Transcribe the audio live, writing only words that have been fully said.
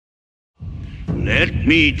Let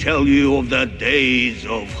me tell you of the days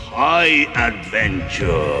of high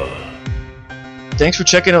adventure. Thanks for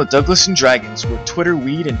checking out Douglas and Dragons, where Twitter,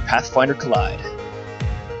 weed, and Pathfinder collide.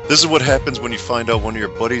 This is what happens when you find out one of your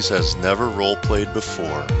buddies has never roleplayed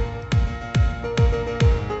before.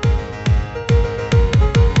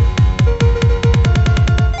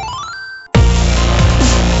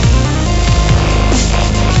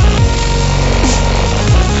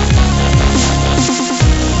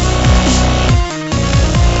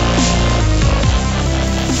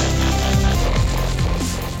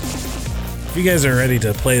 If you guys are ready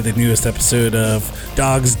to play the newest episode of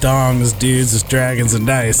Dogs, Dongs, Dudes, Dragons, and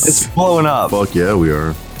Dice, It's blowing up. Fuck yeah, we are.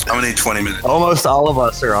 I'm gonna need 20 minutes. Almost all of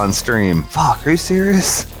us are on stream. Fuck, are you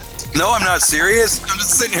serious? No, I'm not serious. I'm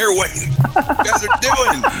just sitting here waiting. What you guys are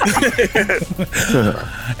doing?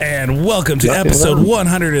 and welcome to episode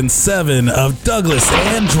 107 of Douglas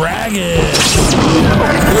and Dragons.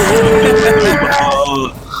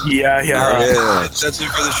 Yeah. That's it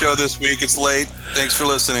for the show this week. It's late. Thanks for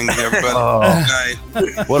listening, everybody. Good night.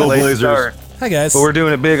 What a late Blazers. start. Hi, guys. But we're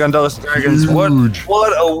doing it big on Douglas and Dragons. What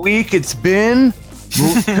a week it's been.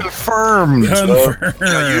 Confirmed.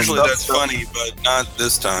 Yeah, usually that's funny, but not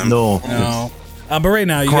this time. No. No. But right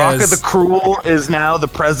now, you Crocker guys... the Cruel is now the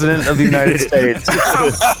president of the United States.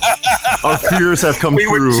 Our fears have come We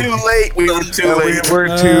were true. too late. We were too late.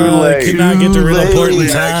 Could not get to real report in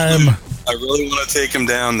time. I really want to take him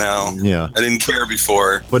down now. Yeah. I didn't care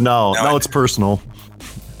before. But now Now I it's personal.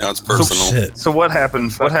 Now it's personal. Shit. So what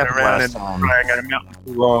happened? What happened last time?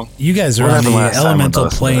 You guys are What on happened the last time elemental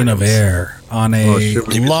with us, plane of Dragons? air on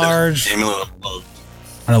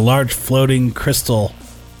a large floating crystal,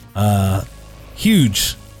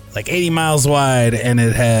 huge, like 80 miles wide, and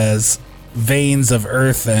it has veins of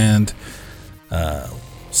earth and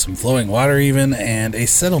some flowing water even, and a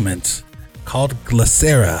settlement called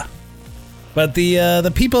Glycera. But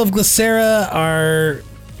the people of Glycera are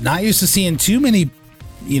not used to seeing too many,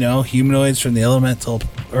 humanoids from the elemental,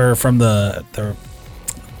 or from the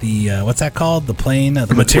what's that called? The plane,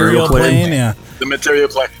 the material plane. Yeah. The material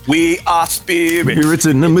plane. We are spirits. Spirits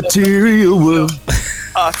in the material world.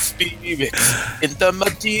 Are spirits in the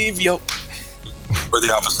material. We're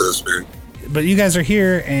the opposite of spirit. But you guys are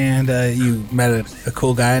here, and you met a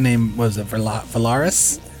cool guy named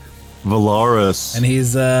Valaris, Valaris. and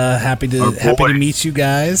he's happy to meet you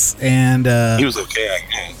guys. And He was okay, I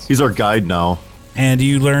guess. He's our guide now. and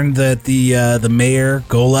you learned that the mayor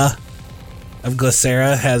Gola of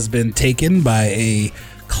Glycera has been taken by a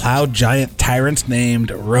cloud giant tyrant named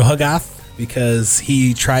Rohagoth because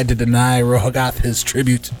he tried to deny Rohagoth his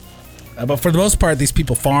tribute. But for the most part, these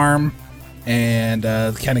people farm and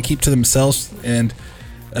kind of keep to themselves. And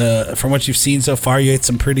from what you've seen so far, you ate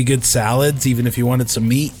some pretty good salads, even if you wanted some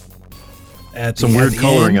meat. Some weird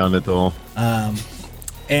coloring on it, though.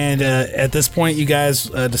 And at this point, you guys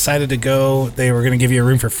decided to go. They were going to give you a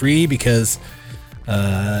room for free because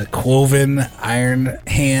Quoven Iron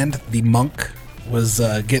Hand, the monk, was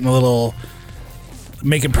getting a little...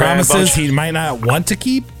 making promises he might not want to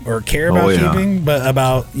keep or care about keeping, but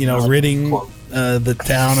about, ridding the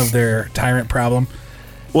town of their tyrant problem.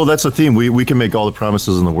 Well, that's the theme. We can make all the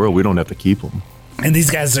promises in the world. We don't have to keep them. And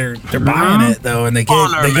these guys they're buying it though, and they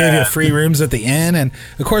gave you free rooms at the inn, and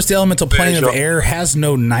of course the elemental plane of air has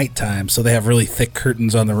no nighttime, so they have really thick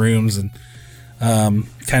curtains on the rooms, and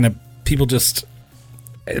kind of people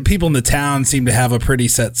in the town seem to have a pretty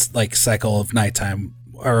set cycle of nighttime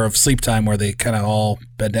or of sleep time where they kind of all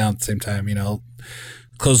bed down at the same time,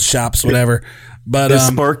 close shops, whatever. But is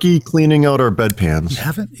Sparky cleaning out our bedpans?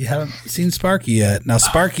 You haven't seen Sparky yet. Now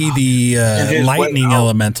Sparky, the lightning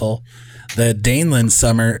elemental, the Daneland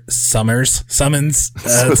summons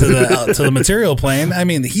to the material plane. I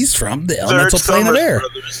mean, he's from the elemental plane of air.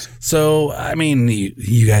 So, I mean,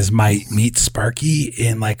 you guys might meet Sparky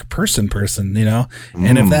in person,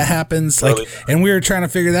 And if that happens, and we were trying to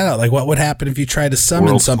figure that out, what would happen if you tried to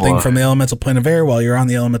summon something from the elemental plane of air while you're on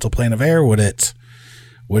the elemental plane of air? Would it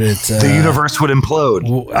the universe would implode.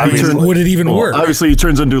 Would it even work? Obviously, he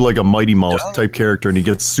turns into a Mighty Mouse type character, and he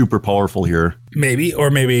gets super powerful here. Maybe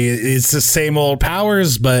it's the same old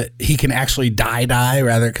powers, but he can actually die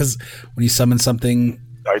rather, because when you summon something,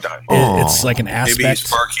 it's like an aspect. Maybe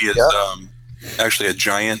Sparky is actually a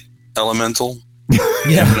giant elemental.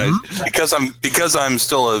 Yeah, because I'm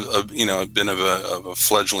still a bit of a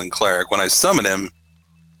fledgling cleric. When I summon him,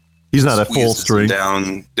 he's not at full strength.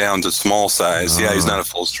 Down to small size. Yeah, he's not at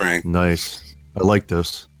full strength. Nice. I like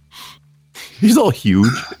this. He's all huge.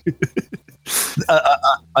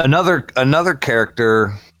 Another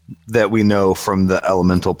character that we know from the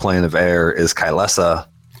elemental plane of air is Kylesa.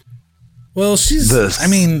 Well, she's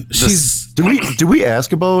Did we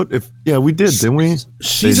ask about if? Yeah, we did, didn't we?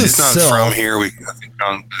 She's a She's not sylph. from here. I think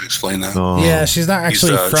John could explain that. Oh. Yeah, she's not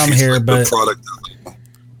actually from she's here, like but the product of,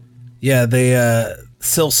 yeah, they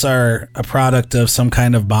sylphs are a product of some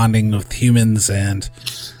kind of bonding with humans and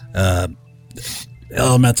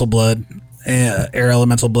elemental blood, air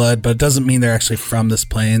elemental blood, but it doesn't mean they're actually from this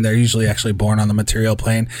plane. They're usually actually born on the material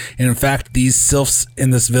plane. And in fact, these sylphs in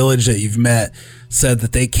this village that you've met said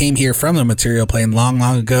that they came here from the material plane long,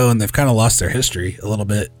 long ago, and they've kind of lost their history a little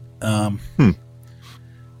bit.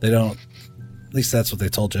 They don't, at least that's what they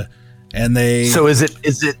told you. And they. So is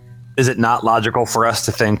it not logical for us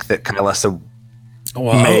to think that Kylesa?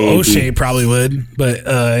 Well, O'Shea probably would, but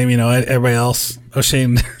everybody else, O'Shea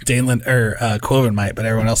and Daneland or Quoven might, but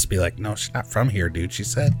everyone else would be like, "No, she's not from here, dude." She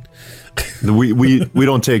said, We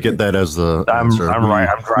don't take it that as the. I'm answer. right.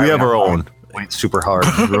 I'm driving. We have our own. Wait, super hard.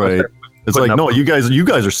 Right. It's Putting like, up no, with- you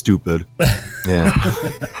guys are stupid. Yeah.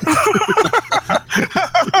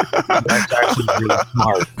 That's actually really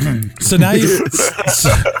smart. "So now you,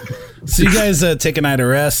 so you guys take a night of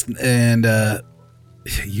rest, and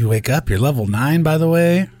you wake up. You're level 9, by the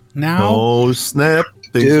way. Now, Oh snap!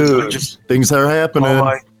 Dude. Things are happening.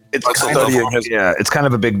 It's That's kind a of, tough one. yeah, it's kind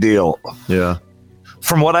of a big deal. Yeah,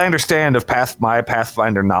 From what I understand of my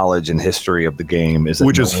Pathfinder knowledge and history of the game is that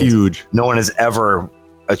which is huge. no one has ever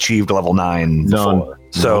achieved level 9 None. before.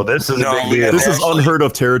 So this is No, a big deal. This is unheard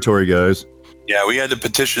of territory, guys. Yeah, we had to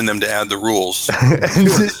petition them to add the rules.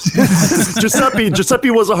 Giuseppe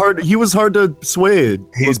was he was hard to sway.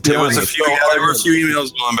 He's There doing was a it. few. There were a few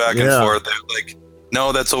emails going back and Yeah. forth. They were like,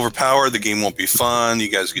 "No, that's overpowered. The game won't be fun. You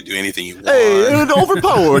guys could do anything you want." Hey, it's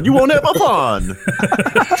overpowered. You won't have fun.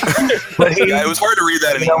 Yeah, it was hard to read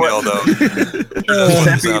that in email though. That's what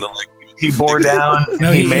it sounded like. He bore down.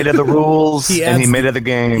 No, he he- made it the rules, he and he adds- made it the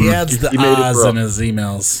game. he adds the He made it ahs rough. in his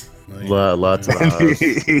emails." Lots of odds.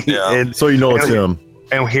 Yeah. and, So you know it's him.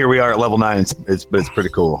 and here we are at level 9. It's pretty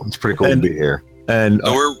cool. It's pretty cool And- to be here. And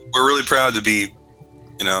So we're really proud to be,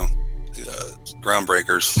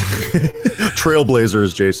 groundbreakers.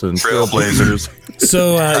 trailblazers, Jason. Trailblazers.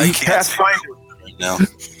 So I you, can't say right now.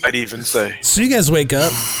 I'd even say. so you guys wake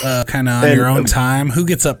up kind of on And- your own time. Who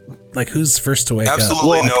gets up? Like, who's first to wake up?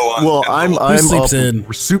 Absolutely no one. Well, I'm sleeps up. in?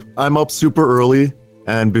 I'm up super early,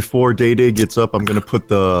 and before Day Day gets up, I'm gonna put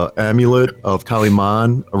the amulet of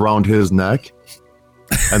Kaliman around his neck,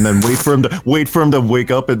 and then wait for him to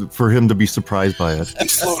wake up and for him to be surprised by it. and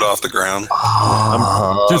float off the ground.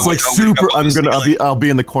 Just like I'll wake super. up on I'm the gonna. ceiling. I'll be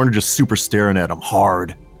in the corner, just super staring at him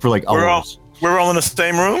hard for like We're all hours. we're all in the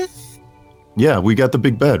same room. Yeah, we got the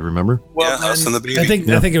big bed. Remember? Well, Yeah, us and the baby. I think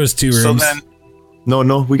Yeah. it was 2 so rooms. then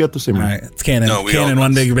No, we got the same All room. right, it's canon. No, we canon, all-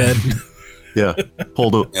 one big bed. Yeah,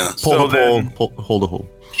 hold the Yeah. pull So the hole, then- hold the hole.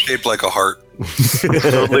 Shaped like a heart.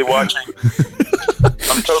 totally watching.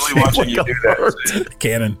 I'm totally watching you do that.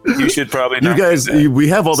 Canon. You should probably. You Not guys, do that. we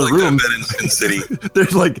have all It's the like rooms. that bed in Sin City.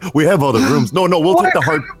 There's like we have all the rooms. No, we'll take the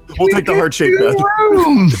heart. We'll take the heart shaped bed.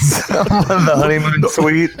 Rooms. The honeymoon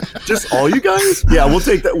suite. Just all you guys? Yeah, we'll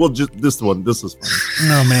take that. We'll just this one. This is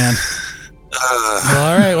fine. Oh man.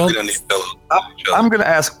 Well, all right. Well, We don't need pillows. I'm gonna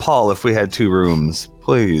ask Paul if we had 2 rooms,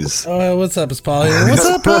 please. what's up? It's Paul here. What's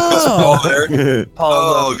up, Oh, Paul? there.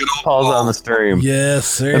 Paul's, good old Paul's Paul. on the stream. Yes,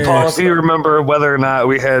 sir. And Paul, if you remember whether or not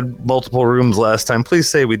we had multiple rooms last time, please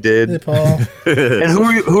say we Hey, did. Paul. And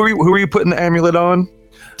who were you putting the amulet on?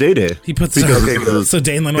 Day Day. He puts Because Okay, this is- so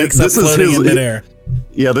Daneland wakes this up is floating his- in midair.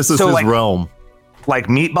 yeah, this is So, his like- realm. Like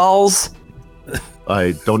meatballs?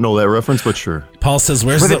 I don't know that reference, but sure. Paul says,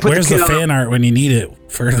 "Where's Where they the put the where's the kid on fan art when you need it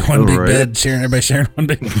for the one big Right. bed? Everybody sharing one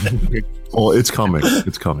big bed." Oh, it's coming.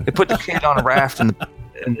 It's coming. They put the kid on a raft in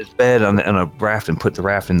his bed on a raft and put the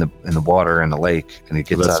raft in the water in the lake, and he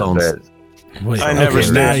gets That out sounds- of bed. Wait, I never okay,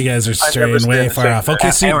 stand- now you guys are straying never way stand far the off. same.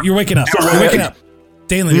 Okay, so you're waking up. You're waking up.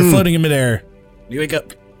 Daneland, you're floating in midair. You wake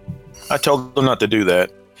up. I told them not to do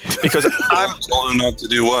that because I told him not to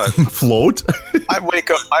do what? Float? I wake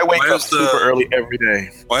up. I wake Why up is the- super early every day.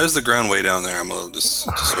 Why is the ground way down there? I'm a little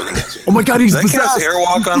disorganized. Oh my God, he's Did I cast possessed.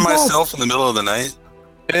 airwalk on He's lost. myself in the middle of the night?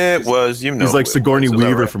 It was, you know. He's like Sigourney it was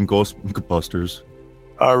Weaver alright. from Ghostbusters.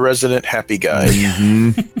 Our resident happy guy.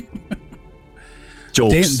 Mm-hmm.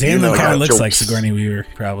 Jokes. Daneland kind of looks jokes. like Sigourney Weaver,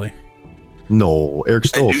 probably. No, Eric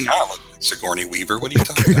I do Stoltz. not look like Sigourney Weaver. What are you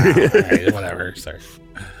talking about? All right, whatever. Sorry.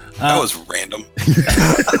 That was random.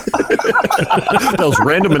 That was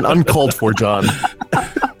random and uncalled for, John.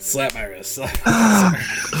 Slap my wrist.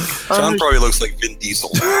 John probably looks like Vin Diesel.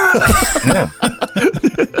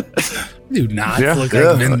 Do not Yeah, look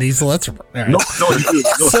yeah. like Vin Diesel. That's all right. No,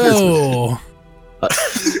 So,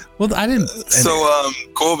 well, I didn't. So,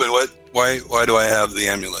 Colvin, Why do I have the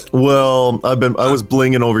amulet? Well, I was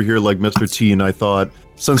blinging over here like Mr. T, and I thought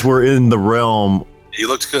since we're in the realm, You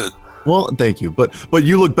looked good. well, thank you, but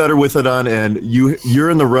you look better with it on, and you're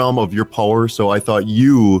in the realm of your power. So I thought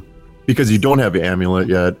you, because you don't have the amulet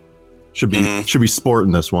yet, should be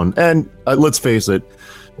sporting this one. And let's face it,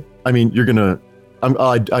 I mean, you're gonna.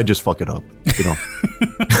 I just fuck it up, you know.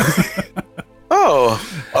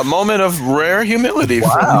 Oh, a moment of rare humility.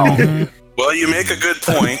 Wow. Well, you make a good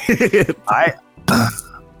point.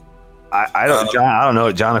 I don't, John. I don't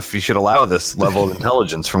know, John, if you should allow this level of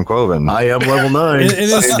intelligence from Quoven. I am level 9.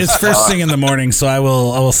 It's first thing in the morning, so I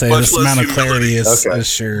will say Much this less amount of clarity is Okay.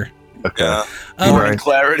 sure. Okay. Yeah. Morning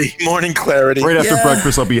clarity. Morning clarity. Right after Yeah.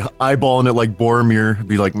 breakfast, I'll be eyeballing it like Boromir.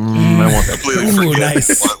 Be like, I want that. Completely Ooh, forget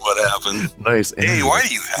nice. what happened. Nice. Hey, why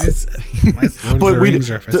do you have? Nice Lord of But the we Rings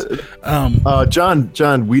reference.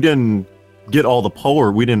 John, we didn't get all the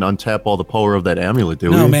power. We didn't untap all the power of that amulet, did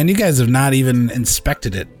No, we? man, you guys have not even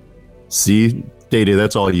inspected it. See, Day-Day,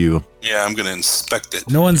 that's all you. Yeah, I'm gonna inspect it.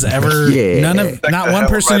 No one's ever, Yeah. not one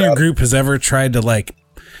person in your group has ever tried to like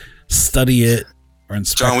study it or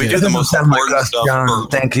inspect John, we it. did the most Sound like important us, stuff John.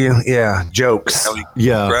 first. Thank you. Yeah, jokes. And we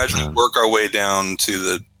Yeah. gradually work our way down to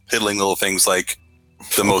the piddling little things like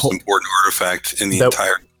the most important artifact in the That-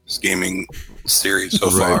 entire gaming series so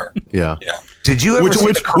Right. far. Yeah. Did you ever Which, see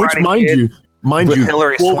which, the Karate mind Kid you, with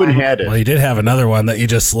Hillary Quoven Swank? had it. Well, you did have another one that you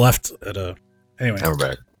just left at a. Anyway, Now we're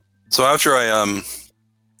back. So after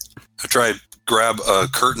I grab a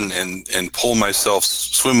curtain and pull myself,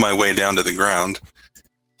 swim my way down to the ground,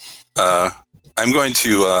 I'm going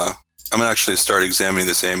to actually start examining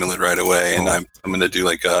this amulet right away, and I'm going to do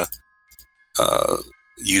like a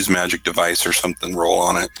use magic device or something roll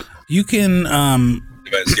on it. you can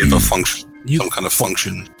Device give a function, You- some kind of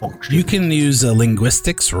function. you can use a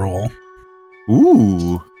linguistics roll.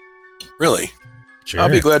 Ooh. Really, Sure. I'll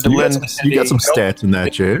be glad to You got lend. some, you got some stats in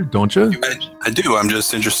that, Jay, don't you? I do. I'm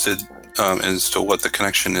just interested as to what the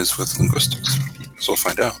connection is with linguistics. So we'll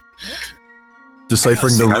find out.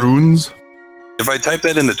 Deciphering the runes? If I type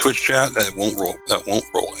that in the Twitch chat, that won't roll. That won't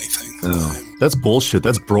roll anything. That's bullshit.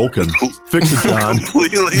 That's broken. Fix it, John.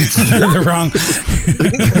 Completely. They're wrong.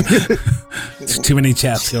 There's too many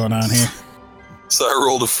chats going on here So I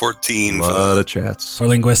rolled a 14. A lot of chats. for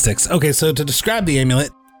linguistics. Okay, so to describe the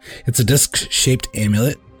amulet, it's a disc-shaped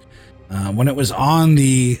amulet. When it was on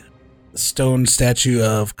the stone statue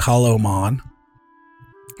of Kalomon,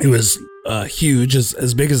 it was huge,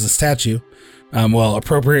 as big as the statue.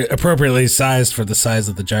 Appropriately sized for the size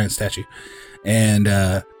of the giant statue. And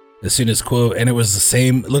as soon as it was the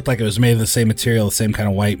same, it looked like it was made of the same material, the same kind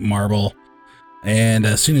of white marble. And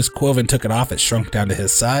as soon as Quoven took it off, it shrunk down to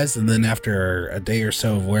his size. And then after a day or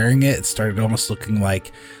so of wearing it, it started almost looking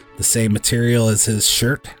like the same material as his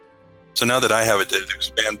shirt. So now that I have it, did it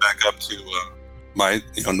expand back up to my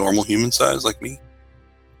normal human size like me?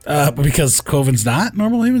 But because Quoven's not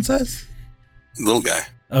normal human size? Little guy.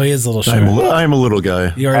 Oh, he is a little short. I'm a little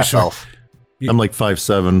guy. You are Half short. elf. I'm like 5'7",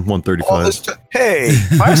 All 135. this hey,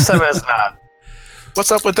 5'7" is not.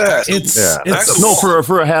 what's up with that? It's That's- No,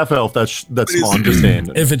 for a half elf, that's small. I'm just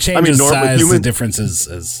saying. if it changes normal size, the human- difference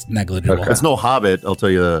is negligible. It's no Hobbit, I'll tell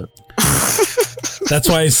you that. That's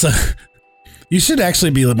why you should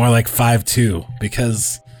actually be more like 5'2",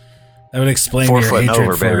 because that would explain 4 your foot and hatred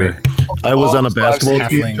over, for. baby. I was on a All basketball halflings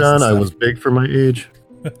team, and John. I stuff. was big for my age.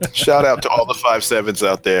 Shout out to all the 5'7s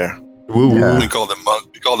out there. Woo Yeah. We call them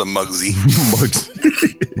Mugsy woo.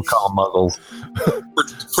 We call them muggles.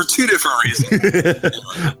 for two different reasons.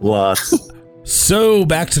 Lots. So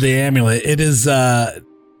back to the amulet.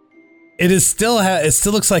 It still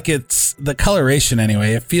looks like it's the coloration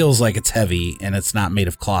anyway. It feels like it's heavy and it's not made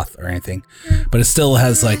of cloth or anything, but it still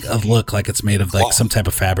has like a look like it's made of like some type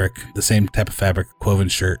of fabric, the same type of fabric Quoven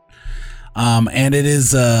shirt. And it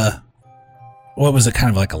is what was it, kind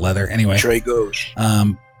of like a leather anyway. Trey goes.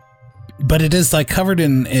 But it is like covered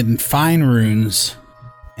in fine runes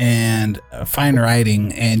and fine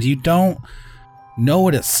writing, and you don't know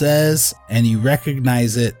what it says, and you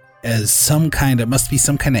recognize it as it must be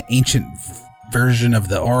some kind of ancient version of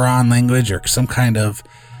the Oron language, or some kind of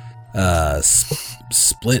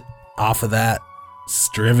split off of that,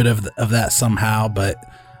 derivative of that somehow, but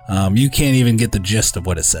you can't even get the gist of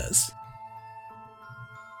what it says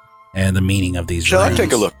and the meaning of these Shall I runes.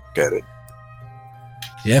 take a look at it?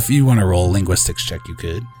 Yeah, if you want to roll a linguistics check, you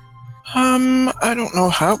could. I don't know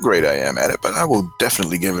how great I am at it, but I will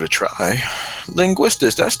definitely give it a try.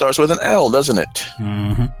 Linguistics, that starts with an L, doesn't it?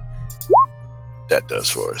 Mm-hmm. That does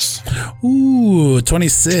for us. Ooh,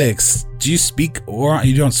 26. Do you speak Oron?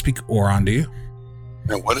 You don't speak Oron, do you?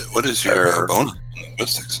 Now, what is your bonus in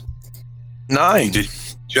linguistics? 9. Did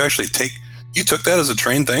you actually you took that as a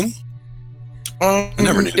trained thing? I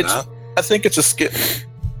never knew that. I think it's a skill.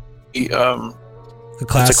 The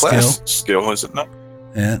class it's a class skill, is it not?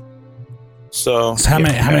 Yeah. So how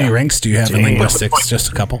many ranks do you have in linguistics? Just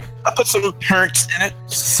a couple. I put some ranks in it.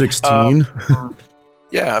 16.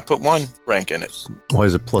 Yeah, I put 1 rank in it. Why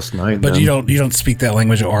is it +9? But then? you don't speak that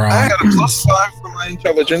language or I got a +5 for my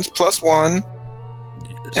intelligence, +1,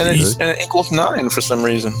 and it equals 9 for some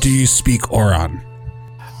reason. Do you speak Oron?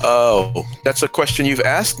 Oh, that's a question you've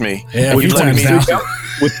asked me. Yeah, a few times now.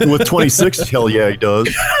 with 26, hell yeah, he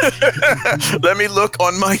does. Let me look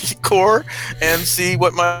on my core and see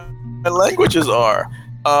what my languages are.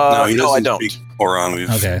 No, he doesn't I don't. speak Oron. We've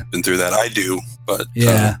been through that. I do, but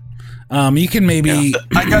yeah. You can maybe. Yeah.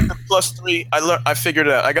 I got the +3. I figured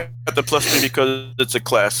it out. I got the +3 because it's a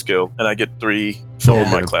class skill, and I get 3 for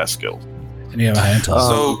my class skill. And you have a high intel.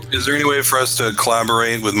 So, is there any way for us to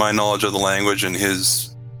collaborate with my knowledge of the language and his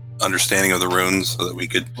understanding of the runes, so that we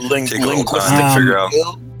could take a little time to figure out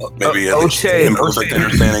maybe an imperfect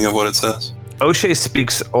understanding of what it says? O'Shea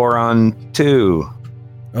speaks Oron too.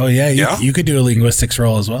 Oh yeah, you could do a linguistics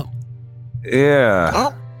roll as well. Yeah.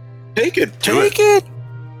 Oh, take it.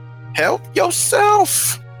 Help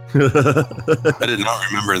yourself. I did not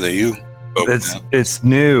remember that you. It's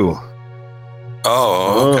new.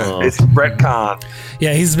 Oh, okay. It's retcon.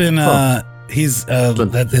 Yeah, he's been he's at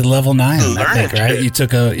the level 9, I think, right? You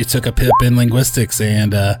took a pip in linguistics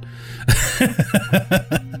and roll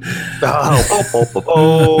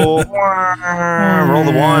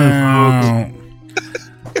the 1.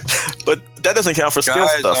 But that doesn't count for skill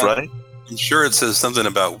stuff, right? I'm sure it says something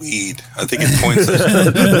about weed. I think it points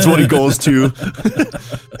at That's what he goes to.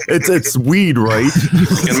 It's weed, right? You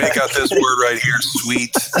can make out this word right here,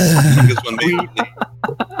 sweet.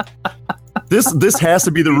 This has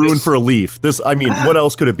to be the rune for a leaf. What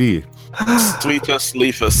else could it be? Sweetus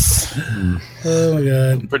leafus. Oh my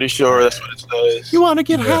god. I'm pretty sure that's what it says. You want to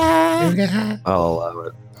get high? I'll allow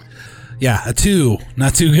it. Yeah, a 2.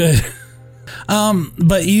 Not too good.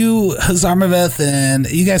 But you, Hazarmaveth, and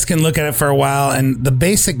you guys can look at it for a while, and the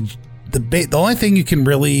only thing you can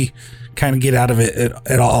really kind of get out of it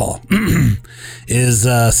at all is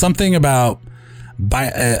something about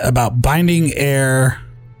binding air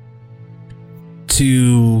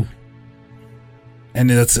to, and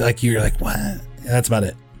that's like you're like, what? Yeah, that's about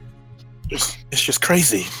it. It's just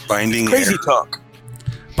crazy. Binding crazy air. talk.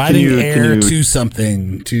 Binding air to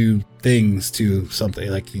something, to things, to something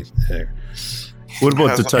like there. What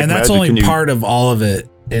about detect magic? And that's only part of all of it,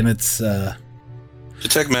 and it's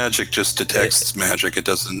detect magic just detects magic. It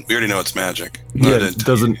doesn't. We already know it's magic. Yeah, it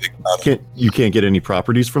doesn't. You can't get any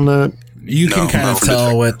properties from that. You can kind of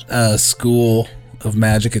tell what school of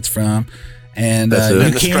magic it's from, and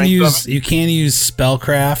you can use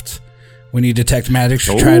spellcraft when you detect magic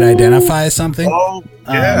to try to identify something. Oh,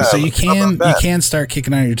 yeah. So you can start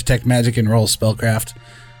kicking on your detect magic and roll spellcraft.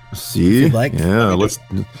 See, like. Yeah, let's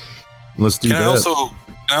do can that.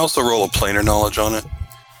 Can I also roll a planar knowledge on it?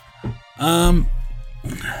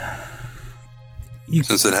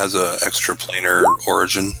 Since it has a extra planar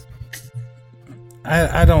origin.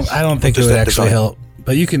 I don't think it would actually help,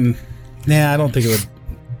 but you can. Yeah, I don't think it would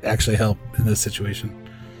actually help in this situation.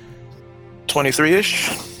 23-ish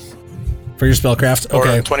for your spellcraft.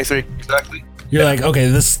 Okay, or 23 exactly. You're like, okay,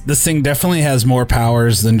 this thing definitely has more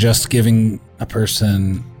powers than just giving a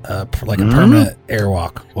person a permanent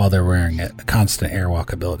airwalk while they're wearing it, a constant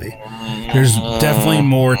airwalk ability. There's definitely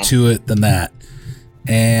more to it than that.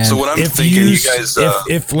 And so what I'm thinking, you guys,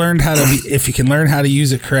 if you can learn how to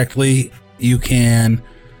use it correctly, you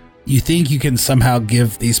think you can somehow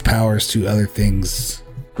give these powers to other things.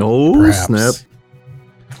 Oh, perhaps. Snap.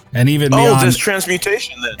 And even beyond there's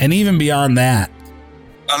transmutation then. And even beyond that.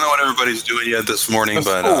 I don't know what everybody's doing yet this morning,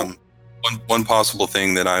 but one possible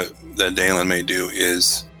thing that Dalen may do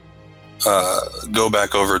is go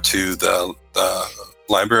back over to the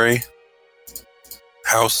library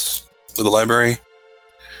house with the library,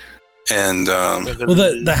 and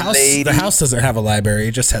the house doesn't have a library;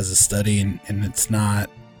 it just has a study, and it's not.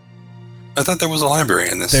 I thought there was a library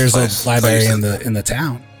in this. There's place. a library in the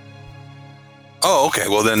town. Oh, okay.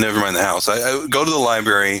 Well, then never mind the house. I go to the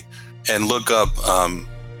library and look up.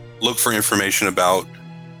 Look for information about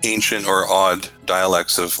ancient or odd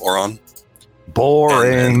dialects of Oron.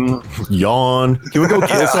 Boring. Yawn. Can we go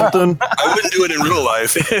kill something? I wouldn't do it in real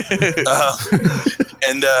life. To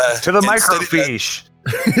the microfiche.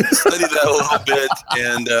 Study that a little bit,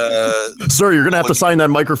 and sir, you're gonna have to sign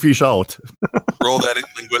that microfiche out. Roll that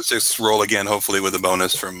linguistics roll again, hopefully with a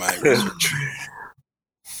bonus from my research.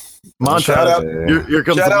 Monta, here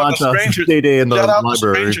comes the Monta Day in the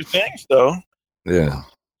library. Stranger Things, though. Yeah.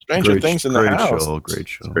 Stranger Things in the house. Great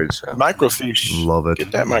show. Great show. Microfiche. Love it.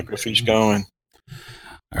 Get that microfiche going.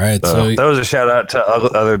 All right, so That was a shout out to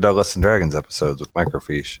other Douglas and Dragons episodes with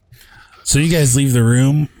microfiche. So you guys leave the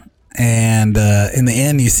room, and in the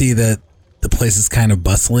end, you see that the place is kind of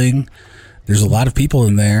bustling. There's a lot of people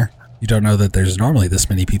in there. You don't know that there's normally this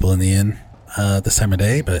many people in the inn this time of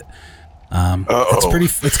day, but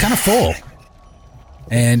it's kind of full.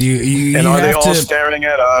 And you And you are they have all to, staring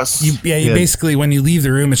at us? you basically, when you leave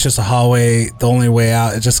the room, it's just a hallway. The only way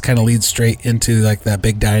out, it just kind of leads straight into like that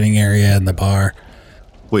big dining area and the bar.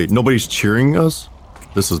 Wait, nobody's cheering us?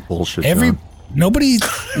 This is bullshit. John. Nobody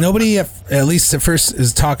at least at first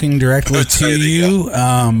is talking directly to you,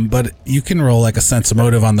 but you can roll like a sense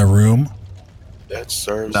motive on the room That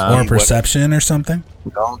serves or me perception or something.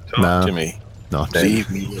 Don't talk to me. No, Leave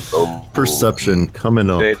me alone. perception coming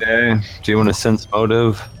up. Day. Do you want a sense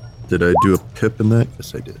motive? Did I do a pip in that?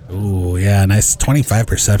 Yes, I did. Ooh, yeah, nice 25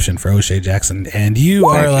 perception for O'Shea Jackson, and you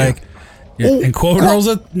are like. And Quoven rolls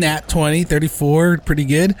a nat 20, 34, pretty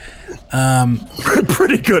good.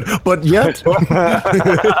 Pretty good, but yet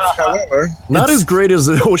However, not as great as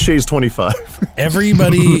O'Shea's 25.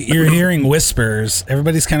 Everybody, you're hearing whispers.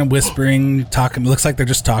 Everybody's kind of whispering, talking. It looks like they're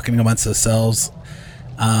just talking amongst themselves.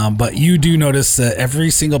 But you do notice that every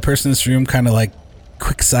single person in this room kind of like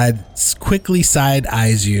quickly side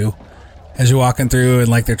eyes you as you're walking through, and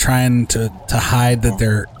like they're trying to hide that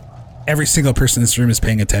they're. Every single person in this room is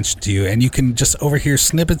paying attention to you, and you can just overhear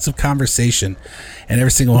snippets of conversation. And every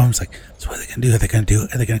single one of them's like, "So what are they gonna do? Are they gonna do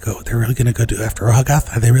it? Are they gonna go? They're really gonna go do after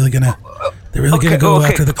Rogoth? Are they really gonna? They're really gonna go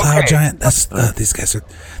after the Cloud Giant? That's these guys are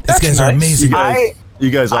nice. amazing. You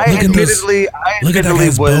guys, I Look at this. admittedly Look at that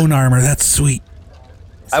guy's bone armor. That's sweet.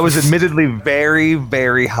 I was admittedly very,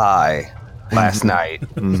 very high last night.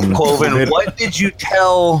 Cloven, what did you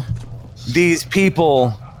tell these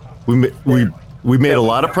people? we made a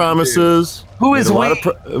lot of promises. Who is we?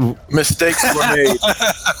 mistakes were made.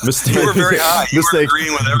 You were very high. You were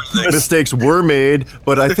agreeing with everything. Mistakes were made,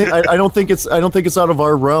 but I don't think it's out of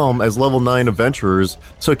our realm as level 9 adventurers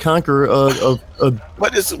to conquer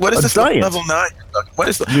What is this giant. level 9? What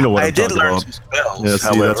is the, You know what I I'm did talking learn about. some spells. Yeah, see,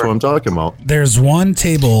 however, that's what I'm talking about. There's one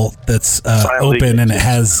table that's Finally. open, and it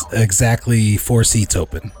has exactly 4 seats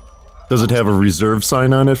open. Does it have a reserve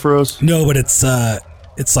sign on it for us? No, but it's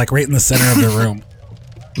like right in the center of the room.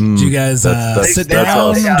 Do you guys sit that's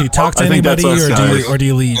down? us. Do you talk to I think that's anybody, us, guys. or do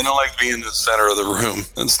you leave? I don't like being in the center of the room.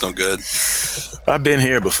 That's no good. I've been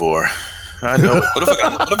here before. I know. What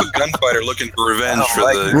if a gunfighter looking for revenge for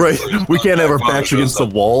the Right. We can't have our backs against the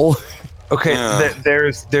wall. Okay, Yeah.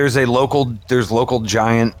 there's local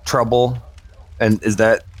giant trouble, and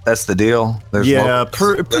that's the deal? There's Yeah,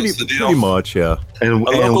 local- pretty much, yeah. and A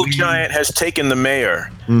local we- giant has taken the mayor,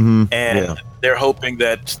 Mm-hmm. and they're hoping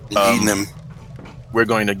that eating him, we're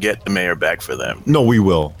going to get the mayor back for them. No, we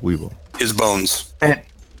will. his bones.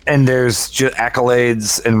 and there's just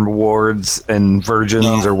accolades and rewards and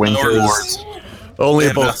virgins or winters. No rewards. Only They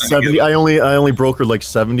have about nothing to 70. give. I only brokered like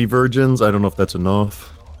 70 virgins. I don't know if that's enough.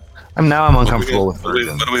 I'm uncomfortable with What do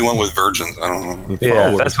virgins. we want with virgins? I don't know. Yeah,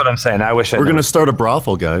 Followers. that's what I'm saying. I wish We're gonna start a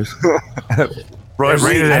brothel, guys. Roy,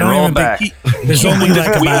 read it I and don't roll even back. think there's only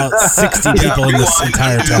like about 60 people in this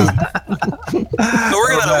entire town. So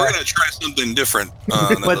we're gonna try something different.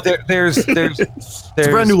 But there's It's a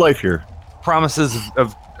brand new life here. promises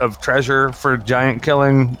of treasure for giant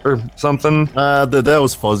killing or something. That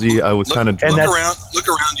was fuzzy. I was kind of and Look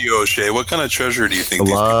around you, O'Shea. What kind of treasure do you think? a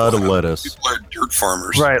these lot people of have? lettuce. People are dirt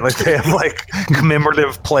farmers. Right, like they have like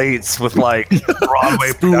commemorative plates with like Broadway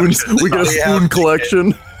Spoons. productions. We got a spoon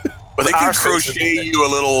collection. But they Our can crochet you a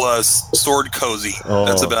little sword cozy. Oh.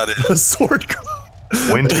 That's about it. A sword.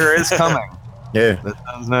 Winter is coming. Yeah. That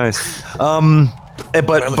sounds nice. Well,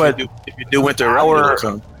 But if you do winter,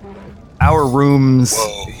 our rooms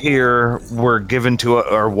Whoa. here were given to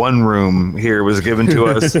or one room here was given to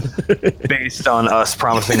us based on us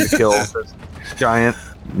promising to kill this giant.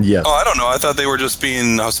 Yes. Oh, I don't know. I thought they were just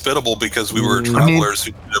being hospitable because we were travelers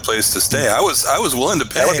who needed a place to stay. I was willing to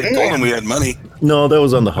pay. I told them we had money. No, that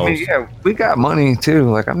was on the I house. mean, yeah, we got money too.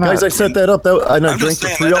 Like I'm not. Guys, I set that up. I I'm not drank just for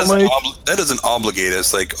saying free that all night. doesn't obligate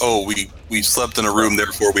us. Like, oh, we slept in a room,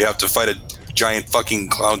 therefore we have to fight a giant fucking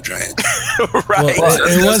cloud giant. Well,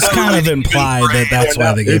 it was kind of implied that that's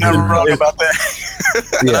why they gave you the room. about that.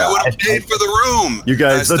 And I would have paid for the room. You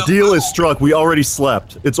guys, I the still deal will. is struck. We already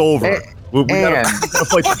slept. It's over. We gotta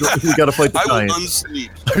fight the I will giant. unsleep.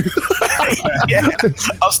 Yeah,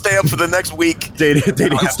 I'll stay up for the next week. Dating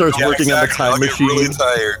starts Yeah, working exactly. on I'll the get time really machine.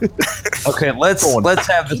 tired. Okay, let's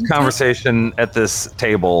have this conversation at this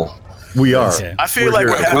table. We are. Okay. I feel We're like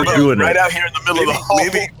here. we're having We're it doing right it. out here in the middle of the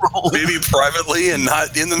hall. Maybe privately and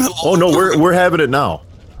not in the middle. Oh no, we're having it now.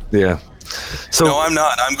 Yeah. So No, I'm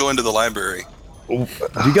not. I'm going to the library. You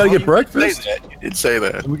got to get Say breakfast. that. You did say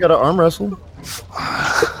that. We got to arm wrestle.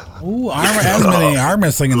 Ooh, hasn't been any arm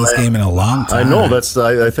wrestling in this game in a long I time. know. That's.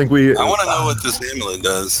 I think we. I want to know what this amulet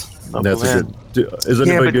does. That's a good. Is Yeah,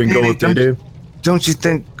 anybody but going to go with Day Day? don't you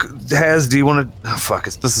think, Has, do you want to, oh, fuck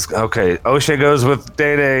it, this is, okay, O'Shea goes with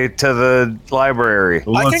Day to the library.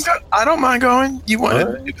 I can go. I don't mind going. You want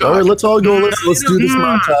All to go? right, let's all go. Let's do this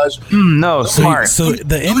montage. No, smart. So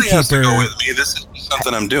the Nobody has to go innkeeper, with me. This is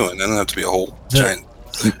something I'm doing. It doesn't have to be a whole The- giant.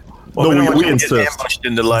 Well, No, we don't we want you to insist. get ambushed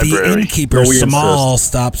in the the library. innkeeper No, we Small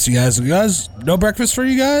stops you guys. You guys, no breakfast for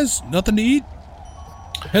you guys? Nothing to eat?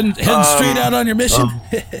 Heading straight out on your mission?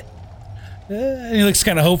 And he looks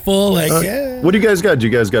kind of hopeful, like, yeah. What do you guys got? Do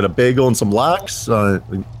you guys got a bagel and some lox?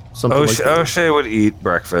 Something like that? O'Shea would eat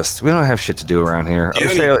breakfast. We don't have shit to do around here. Do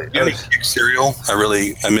you have any kick cereal?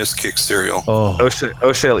 I miss kick cereal. Oh,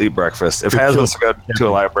 O'Shea will eat breakfast. If Good Has kill. wants to go to a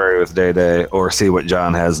library with Day or see what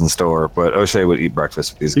John has in store, but O'Shea would eat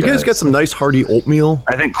breakfast with these you guys. guys got some nice hearty oatmeal.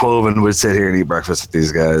 I think Cloven would sit here and eat breakfast with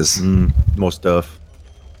these guys. Most stuff.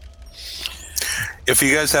 If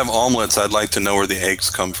you guys have omelets, I'd like to know where the eggs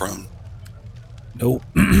come from. Nope.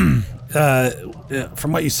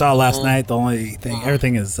 From what you saw last night, the only thing,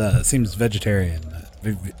 everything is seems vegetarian,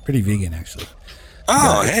 pretty vegan actually.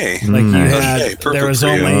 Oh, hey. Like you had, Okay, perfect there was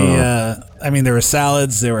for you. only, there were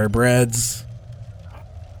salads, there were breads,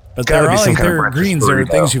 but Gotta they were be all some like, kind they of were breakfast greens. They were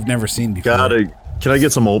burrito. things you've never seen before. Can I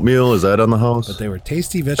get some oatmeal? Is that on the house? But they were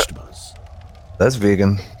tasty vegetables. That's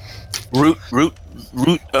vegan. Root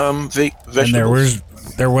vegetables. And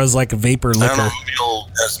there was like a vapor I don't know liquor. if meal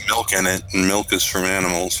has milk in it, and milk is from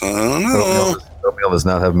animals. So I don't know. Oatmeal does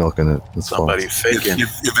not have milk in it. It's Somebody false. faking.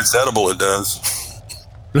 If it's edible, it does.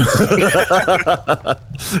 He's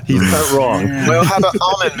not wrong. Well, how about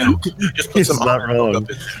almond milk? Just put He's some not almond wrong. milk up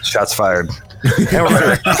in Shots fired.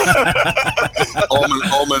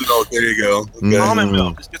 Almond milk. There you go. Okay. Almond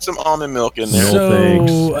milk. Just get some almond milk in there.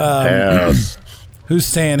 No thanks. Pass. Who's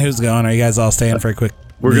staying? Who's going? Are you guys all staying for a quick?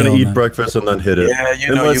 We're gonna meal eat then? breakfast and then hit it. Yeah,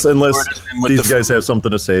 you know, unless you unless poured it in with these the guys have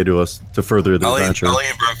something to say to us to further the I'll adventure.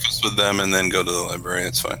 eat breakfast with them and then go to the library.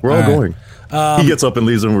 It's fine. We're all All going. He gets up and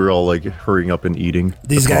leaves, and we're all like hurrying up and eating.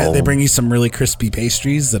 These to guys, follow they him. bring you some really crispy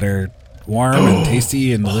pastries that are warm and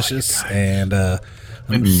tasty and delicious and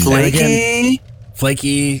flaky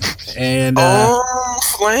and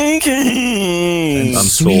Flanky. I'm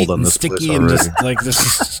sweet sold on and this sticky place and already.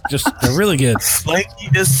 just they're really good.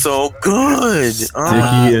 Flanky is so good.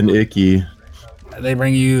 Sticky and icky. They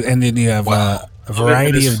bring you, and then you have a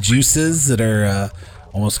variety of juices that are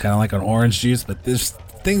almost kind of like an orange juice, but this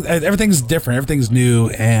thing, everything's different, everything's new,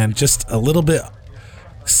 and just a little bit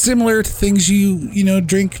similar to things you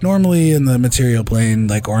drink normally in the material plane,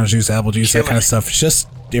 like orange juice, apple juice, that kind of stuff. It's just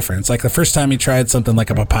different. It's like the first time you tried something like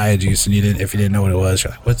a papaya juice, and if you didn't know what it was,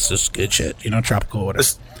 you're like, "What's this good shit?" Tropical whatever.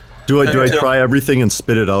 Do I try everything and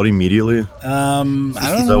spit it out immediately? I don't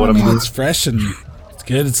that know. what I I'm mean, doing? it's fresh and it's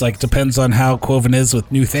good. It's like depends on how Quoven is with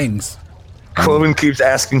new things. Cloven keeps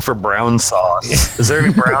asking for brown sauce. Is there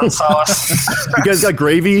any brown sauce? You guys got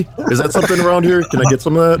gravy? Is that something around here? Can I get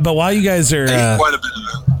some of that? But while you guys are, I eat quite a bit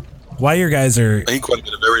of while your guys are, I eat quite a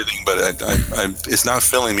bit of everything, but I it's not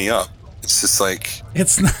filling me up. It's just like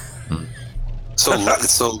it's not.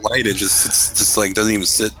 it's so light. It's just like doesn't even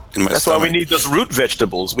sit in my That's why stomach. we need those root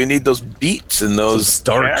vegetables. We need those beets and those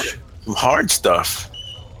starch. some hard stuff.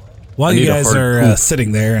 While I you need a guys hard are poop.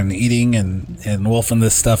 sitting there and eating and wolfing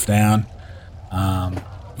this stuff down,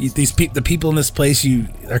 the people in this place, you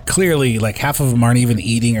are clearly like half of them aren't even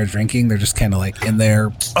eating or drinking. They're just kind of like in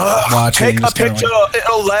there watching. Take a just kinda picture. like-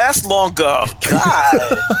 It'll last longer. God.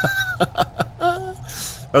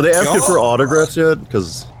 Are they asking for autographs yet?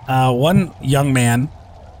 Because one young man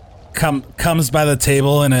comes by the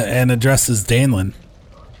table and addresses Danelin.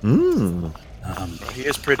 He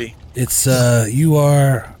is pretty. It's you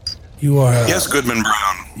are Yes, Goodman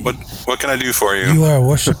Brown. What can I do for you? you are a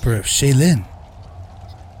worshiper of Shaylin.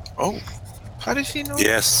 Oh, how does he know?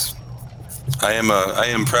 Yes, I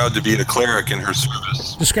am proud to be a cleric in her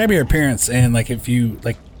service. Describe your appearance and like if you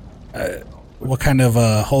like, what kind of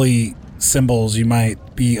holy symbols you might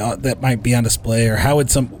be that might be on display, or how would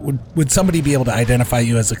somebody be able to identify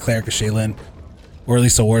you as a cleric of Shaylin, or at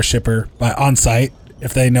least a worshiper on site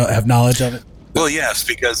if they have knowledge of it? Well, yes,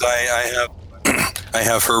 because I have I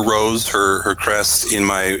have her rose, her crest in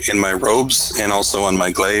my robes, and also on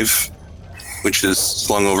my glaive, which is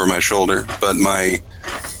slung over my shoulder. But my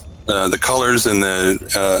the colors and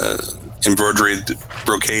the embroidered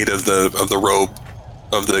brocade of the robe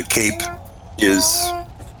the cape is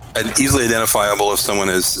easily identifiable if someone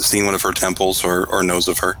has seen one of her temples or knows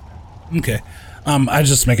of her. Okay. I was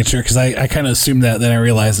just making sure because I kind of assumed that. Then I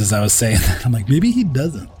realized as I was saying that, I'm like, maybe he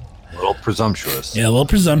doesn't. A little presumptuous. Yeah, a little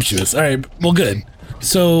presumptuous. All right. Well, good.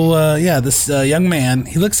 So, this young man,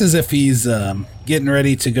 he looks as if he's getting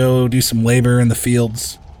ready to go do some labor in the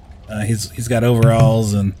fields. He's got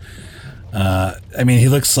overalls and, he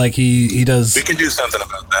looks like he does. We can do something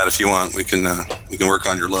about that if you want. We can work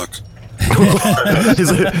on your look.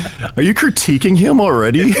 Are you critiquing him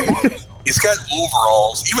already? He's got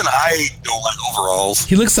overalls. Even I don't like overalls.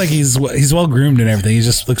 He looks like he's well groomed and everything. He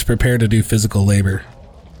just looks prepared to do physical labor.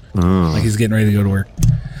 Like he's getting ready to go to work.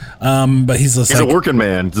 But he's a working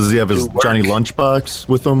man. Does he have his Johnny Lunchbox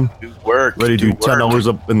with him? Ready to do 10 hours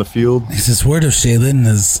up in the field? He says, word of Shaylin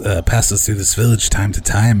has passed us through this village time to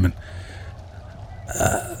time. And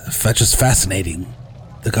just fascinating.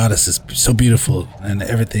 The goddess is so beautiful and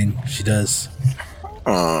everything she does.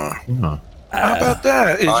 How about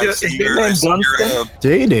that?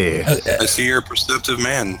 Day. I see you're a perceptive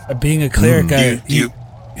man. Being a cleric, you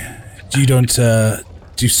don't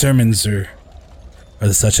do sermons or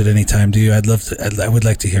such at any time, do you? I would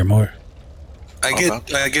like to hear more.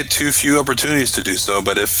 I get too few opportunities to do so,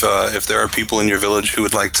 but if there are people in your village who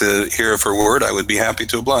would like to hear of her word, I would be happy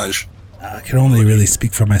to oblige. I can only really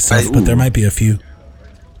speak for myself, but there might be a few.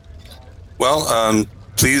 Well,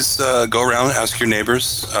 please go around and ask your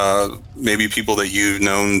neighbors, maybe people that you've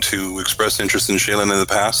known to express interest in Shaylin in the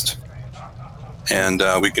past, and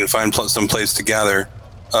we can find some place to gather.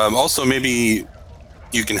 Also, maybe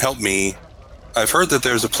you can help me. I've heard that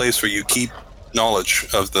there's a place where you keep knowledge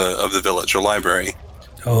of the village, a library.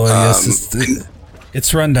 Oh yes,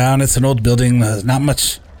 it's run down. It's an old building. Not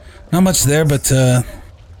much there, but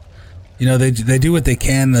they do what they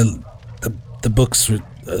can. The books were.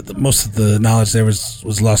 Most of the knowledge there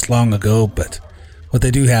was lost long ago, but what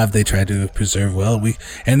they do have, they try to preserve well.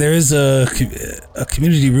 And there is a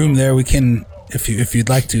community room there. We can, if you'd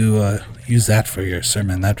like to use that for your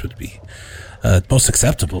sermon, that would be most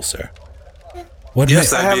acceptable, sir.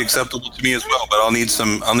 Yes, that'd be acceptable to me as well. But I'll need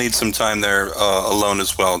some time there alone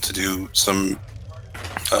as well to do some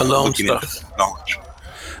alone stuff. Knowledge.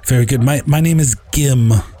 Very good. My name is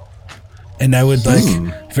Gim. And I would like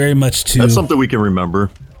very much to... That's something we can remember.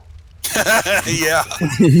 Yeah. How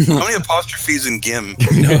many apostrophes in Gim?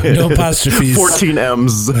 No apostrophes. 14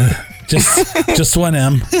 M's. Just one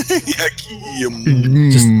M. Yeah,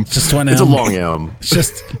 Gim. Just one M. It's a long M. It's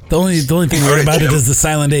just the only thing weird about it is the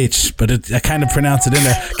silent H, but I kind of pronounce it in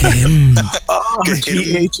there. Gim.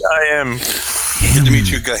 G-H-I-M. Good to meet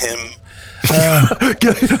you, Gahim.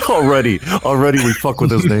 Already we fuck with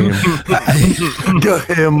his name.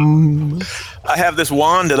 Him. I have this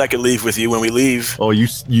wand that I could leave with you when we leave. Oh, you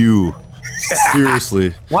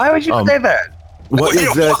seriously? Why would you say that? What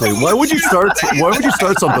exactly? Why would you start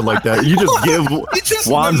something like that? You just give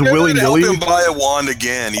wands willy nilly. Help him buy a wand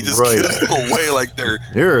again. He just gives them away like they're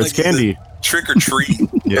here. It's candy. Trick or treat.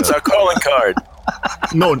 Yeah. It's our calling card.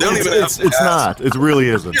 No, it's not. It really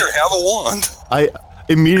isn't. Here, have a wand.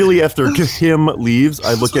 Immediately after him leaves,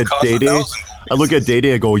 I look at Day-Day.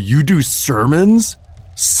 I go, you do sermons?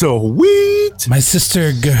 Sweet. My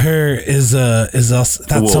sister Gahur is also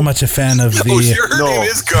not so much a fan of the. Name is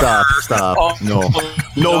Gahur. Stop. No,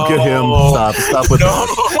 get him. Stop with that.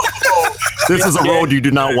 This is a road you do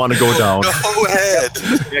not want to go down. Go ahead.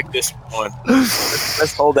 Check this one.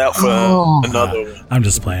 Let's hold out for another one. I'm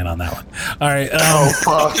just playing on that one. All right. Oh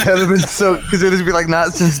fuck! That'd have been so because it'd be like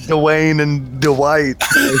not since Dwayne and Dwight.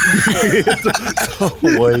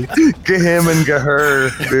 Get him and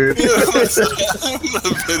Gahur, dude.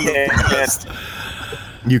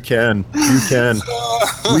 You can.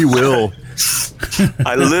 We will.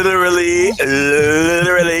 I literally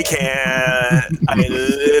can.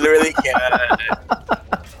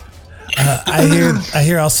 I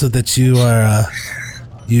hear also that you are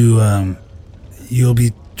you'll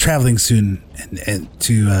be traveling soon and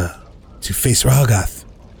to face R'hllgoth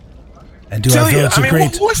and do our village a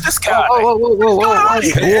great. What's this guy? Whoa,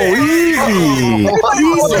 easy.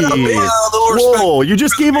 Whoa, you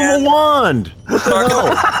just gave him a wand. What the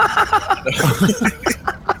hell?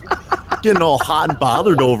 Getting all hot and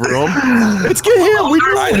bothered over him. It's get him. We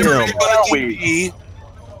know him.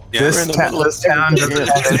 This town doesn't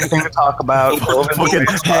have anything to talk about. Fucking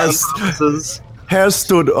has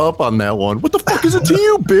stood up on that one. What the fuck is it to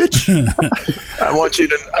you, bitch?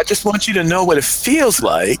 I just want you to know what it feels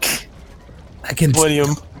like. I can tell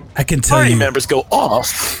party you. Members go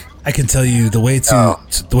off. I can tell you the way to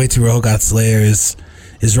R'hllgoth's lair is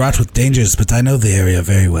wrought with dangers, but I know the area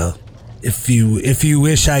very well. If you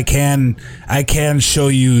wish, I can show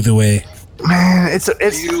you the way. Man, it's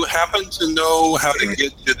Do you happen to know how to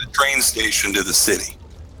get to the train station to the city?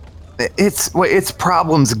 it's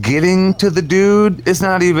problems getting to the dude. It's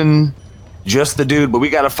not even just the dude, but we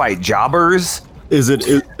got to fight jobbers. Is it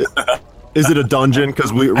a dungeon?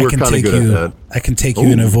 Because we're kind of good at that. I can take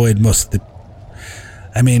you and avoid most of the.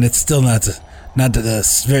 I mean, it's still not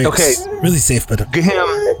very really safe, but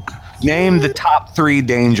name the top 3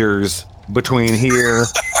 dangers between here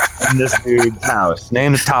and this dude's house.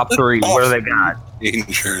 Name the top 3. What do they got?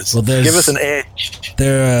 Dangers. Well, Give us an edge.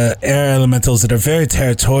 There are air elementals that are very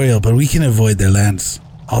territorial, but we can avoid their lands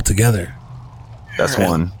altogether. That's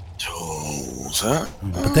one. Tools, huh?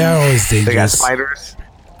 But they are always dangerous. They got spiders.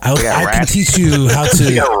 I can teach you how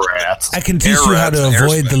to. Rats. I can teach you how to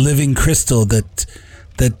avoid the living crystal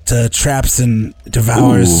that traps and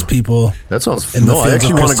devours people. That sounds. In the I field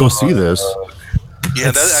actually of want to go crystal. see this.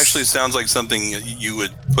 Yeah, that actually sounds like something you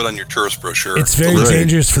would put on your tourist brochure. It's very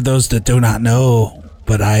dangerous for those that do not know,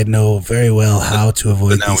 but I know very well how to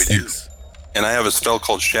avoid But now these we do. things. And I have a spell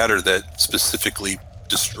called Shatter that specifically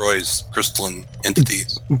destroys crystalline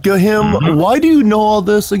entities. Gahim, why do you know all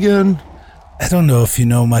this again? I don't know if you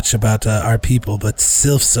know much about our people, but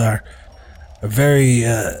sylphs are very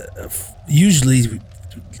usually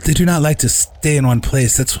they do not like to stay in one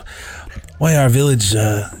place. That's why our village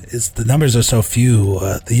is the numbers are so few.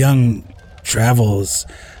 The young travels.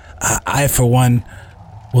 I for one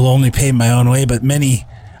will only pay my own way, but many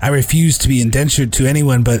I refuse to be indentured to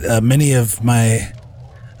anyone. But many of my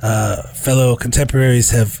fellow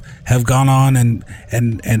contemporaries have gone on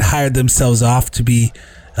and hired themselves off to be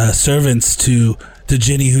servants to the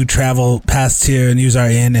Jinni who travel past here and use our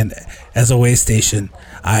inn and as a way station.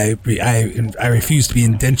 I refuse to be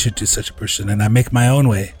indentured to such a person, and I make my own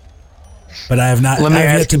way. But I have not. I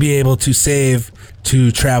have yet to be able to save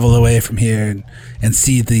to travel away from here and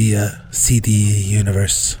see the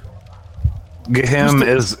universe. Gahim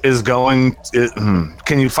is going.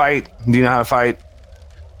 Can you fight? Do you know how to fight?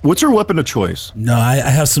 What's your weapon of choice? No, I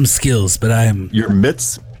have some skills, but I am your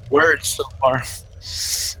mitts. Words so far.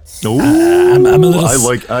 No, I'm a little.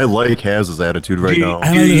 I like Haz's attitude right now.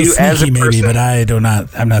 I'm a little sneaky, maybe, but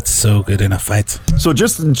I'm not so good in a fight. So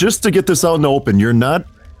just to get this out in the open, you're not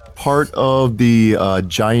part of the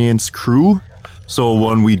Giants crew. So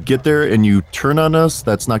when we get there and you turn on us,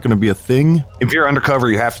 that's not going to be a thing. If you're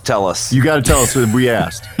undercover, you have to tell us. You got to tell us if we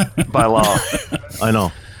asked by law. I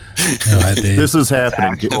know. No, this is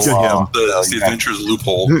happening. Get to him. The adventure's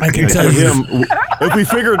loophole. I can tell you. If we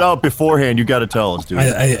figure it out beforehand, you got to tell us, dude.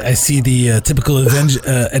 I see the typical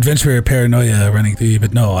adventurer paranoia running through you,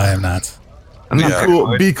 but no, I am not.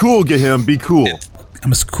 Cool. Be cool, Gahim. Be cool.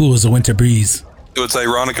 I'm as cool as a winter breeze. What's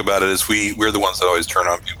ironic about it is we're the ones that always turn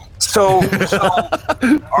on people. So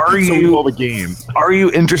are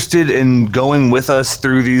you interested in going with us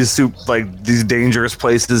through these dangerous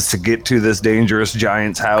places to get to this dangerous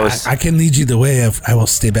giant's house? I can lead you the way. I will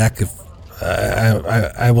stay back if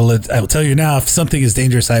I will tell you now. If something is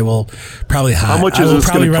dangerous, I will probably hide. How much I is will this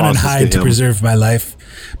probably gonna run and cost us, hide to Gahim? preserve my life.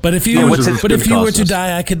 But if you were cost to us?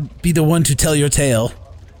 die, I could be the one to tell your tale.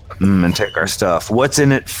 And take our stuff. What's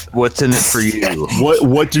in it for you?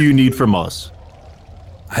 What do you need from us?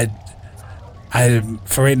 I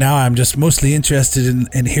for right now, I'm just mostly interested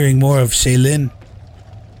in hearing more of Shaylin.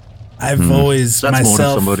 I've always That's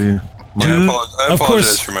myself. more than somebody. I Of apologize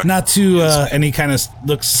course, for my not to, and he kind of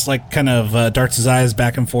looks like darts his eyes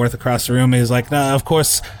back and forth across the room. He's like, of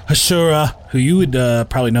course, Hashura, who you would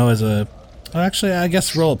probably know as actually, I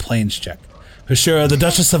guess roll a planes check. Hashura, the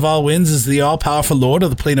Duchess of All Winds, is the all-powerful lord of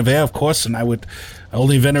the plane of air, of course, and I would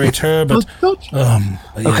only venerate her, but, yes,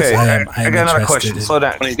 Okay, I I got another interested question. in- Slow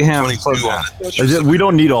down. 22 Slow down. on it. We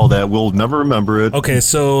don't need all that. We'll never remember it. Okay,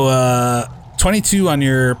 so 22 on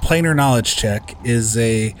your planar knowledge check is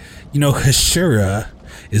Hashura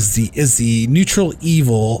is the neutral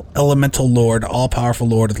evil elemental lord, all powerful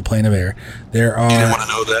lord of the plane of air. There are You didn't want to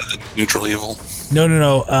know that, the neutral evil.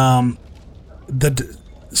 no.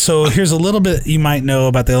 So here's a little bit you might know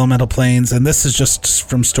about the elemental planes, and this is just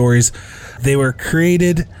from stories. They were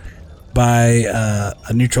created by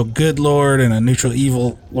a neutral good lord and a neutral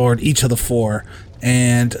evil lord, each of the four,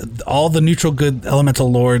 and all the neutral good elemental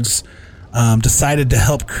lords decided to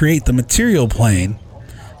help create the material plane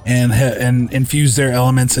and infuse their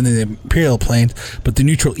elements into the imperial plane, but the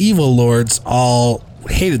neutral evil lords all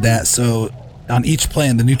hated that, so on each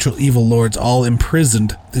plane the neutral evil lords all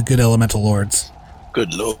imprisoned the good elemental lords.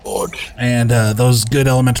 Good lord. And those good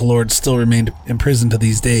elemental lords still remained imprisoned to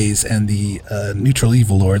these days, and the neutral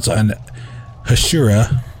evil lords on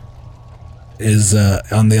Hashura is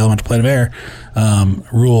on the elemental plane of air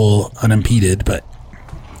rule unimpeded, but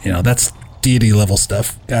that's deity level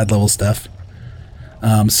stuff, god level stuff.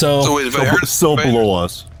 So wait, if I heard, So below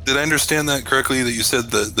us. did I understand that correctly? That you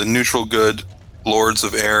said the neutral good lords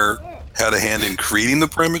of air had a hand in creating the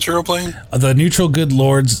prime material plane? The neutral good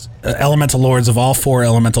lords, elemental lords of all 4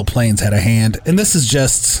 elemental planes had a hand, and this is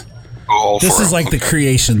just. This is like the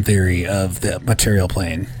creation theory of the material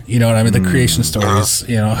plane. You know what I mean? The creation stories.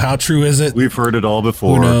 How true is it? We've heard it all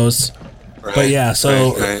before. Who knows? Right, But yeah,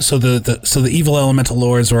 so right. so the evil elemental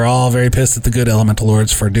lords were all very pissed at the good elemental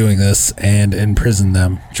lords for doing this and imprisoned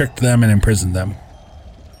them, tricked them, and imprisoned them,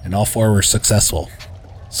 and all 4 were successful.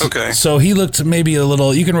 Okay. So he looked maybe a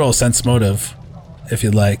little. You can roll a sense motive if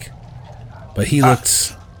you'd like, but he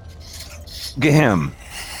looked. Get him.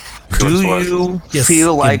 Do you Yes,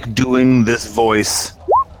 feel yeah. like doing this voice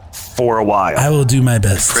for a while? I will do my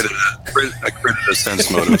best. I credit a sense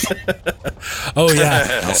motive. Oh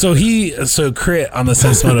yeah. So crit on the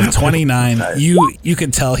sense mode of 29. You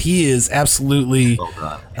can tell he is absolutely.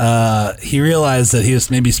 He realized that he was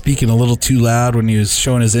maybe speaking a little too loud when he was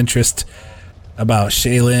showing his interest about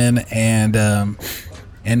Shaylin and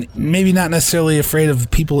maybe not necessarily afraid of the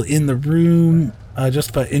people in the room.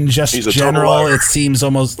 But in just He's a general, total liar. it seems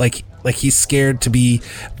almost like he's scared to be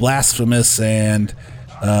blasphemous and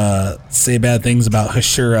say bad things about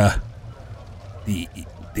Hashura, the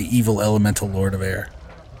evil elemental lord of air.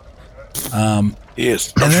 He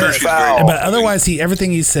is. And then- sure she's very- but otherwise,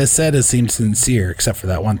 everything he said has seemed sincere, except for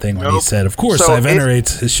that one thing when he Nope. said, "Of course, So I if- venerate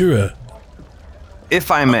Hashura."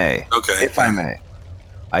 If I may. Okay. If I may.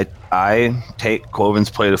 I take Quoven's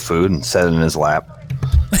plate of food and set it in his lap.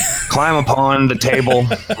 Climb upon the table,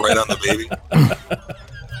 Right on the baby.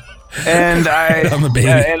 and On the baby.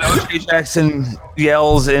 and O.J. Jackson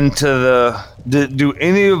yells into do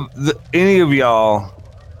any of y'all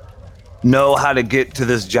know how to get to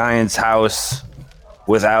this giant's house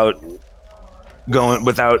without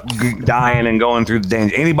dying and going through the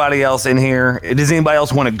danger? Anybody else in here? Does anybody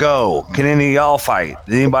else want to go? Can any of y'all fight?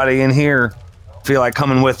 Does anybody in here feel like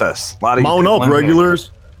coming with us? A lot of you Mount people up, in here. regulars.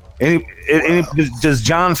 Does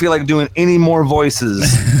John feel like doing any more voices?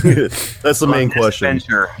 That's the main on this question.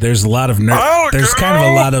 adventure? There's a lot of I'll there's kind of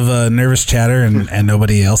a lot of nervous chatter, and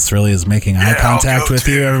nobody else really is making eye contact with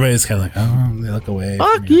you. Everybody's kind of like, oh, they look away.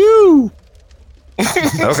 Fuck you.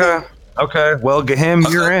 Okay. Well, get him.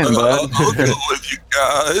 You're in, bud. I'll go with you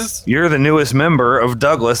guys. You're the newest member of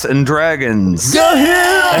Douglas and Dragons.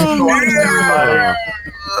 Welcome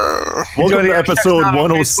Johnny, to episode check out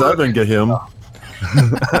 107, get him.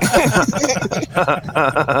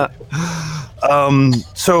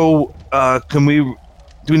 Can we?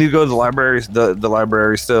 Do we need to go to the library? The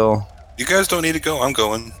library still? You guys don't need to go. I'm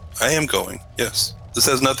going. I am going. Yes. This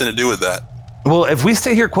has nothing to do with that. Well, if we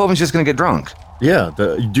stay here, Quoven's just gonna get drunk. Yeah.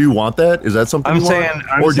 Do you want that? Is that something I'm you saying-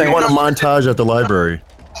 want? Or do you want a montage at the library?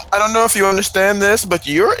 I don't know if you understand this, but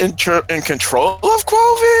you're in control of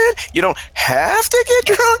Quoven. You don't have to get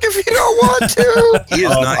drunk if you don't want to. He is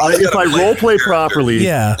not. he's If gotta I play roleplay character. properly,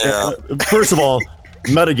 Yeah. Yeah. first of all,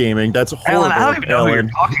 metagaming, that's horrible. Alan, I don't even know who you're Alan.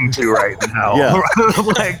 talking to right now. Yeah.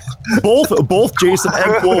 Like, Both Jason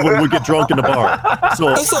and Quoven would get drunk in the bar. So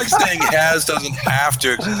That's like saying Has doesn't have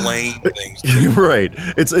to explain things. you're right.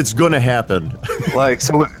 It's gonna happen.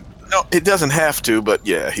 so No, it doesn't have to, but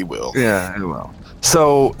yeah, he will. yeah, it will.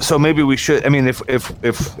 So maybe we should. I mean, if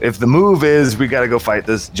the move is we got to go fight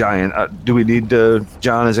this giant, do we need to?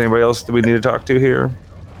 John, is anybody else that we need to talk to here?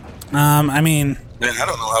 I mean, Man, I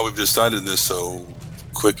don't know how we've decided this so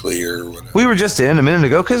quickly or whatever. We were just in a minute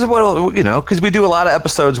ago because we do a lot of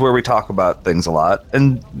episodes where we talk about things a lot,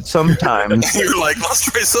 and sometimes You're like, let's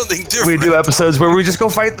try something we different. do episodes where we just go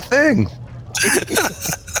fight the thing.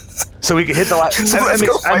 So we can hit the Let's go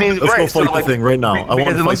fight the thing right now. I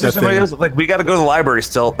want to fight that thing. Like we got to go to the library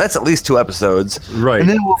still. That's at least 2 episodes, Right. and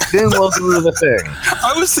then we'll go to the thing.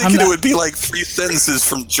 I was thinking I'm not- it would be like 3 sentences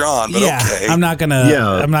from John, but yeah, okay. I'm not gonna.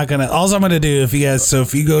 All I'm gonna do if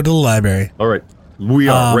you go to the library. All right. We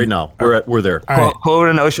are right now. We're there. All right. Quote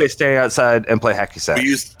and O'Shea stay outside and play hacky sack. We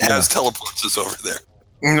used Has teleports us over there.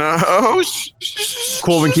 No.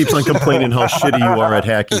 Quoven keeps on complaining how shitty you are at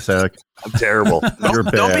hacky sack. I'm terrible. You're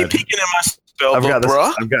Don't be bad. peeking in my spell I've got book,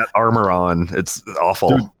 bruh. I've got armor on. It's awful.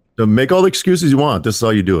 Dude. So make all the excuses you want. This is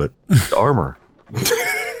how you do it. Armor.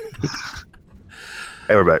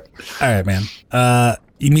 Hey, we're back. All right, man.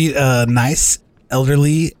 You meet a nice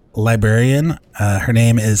elderly librarian. Her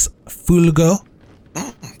name is Fulgo.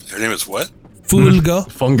 Her name is what? Fulgo.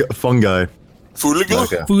 Fungi. Fuligo?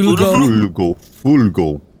 Okay. Fulgo.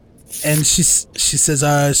 Fulgo. And she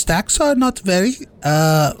says, stacks are not very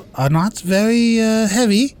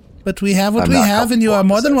heavy. but we have what I'm we not have, and you are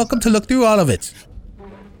comfortable more than with welcome to look through all of it.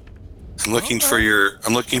 I'm looking for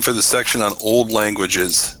the section on old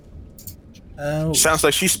languages. Sounds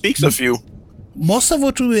like she speaks a few. Most of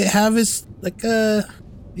what we have is like, okay,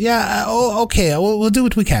 we'll do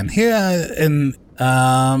what we can here. And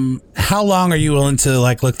how long are you willing to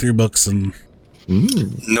like look through books and?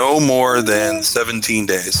 No more than 17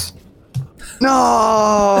 days.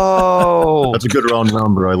 No. That's a good round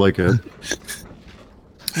number. I like it.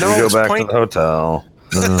 No, We go it's back point- to the hotel.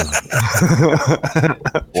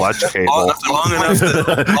 Watch cable. Long enough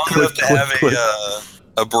to have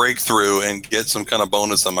a breakthrough and get some kind of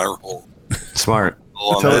bonus on my roll. Smart.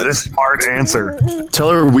 Long Tell her enough. this smart answer. Tell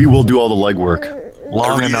her we will do all the legwork.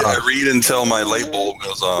 Long enough. I read until my light bulb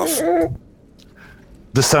goes off.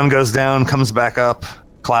 The sun goes down, comes back up.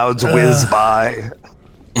 Clouds whiz by.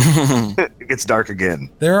 It gets dark again.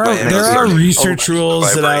 There are Wait, there it's are starting- research oh,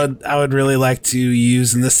 rules that vibrate. I would really like to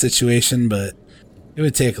use in this situation, but it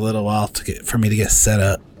would take a little while for me to get set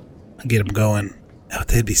up and get them going. Oh,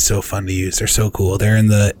 they'd be so fun to use. They're so cool. They're in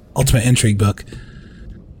the Ultimate Intrigue book.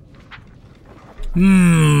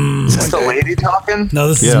 Is this the lady talking? No,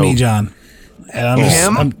 this is Yeah. me, John. And I'm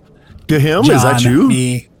Him? To him? John, Is that you?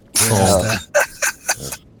 Me. Oh.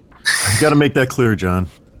 You got to make that clear, John.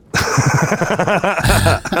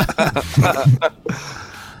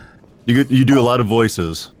 You do a lot of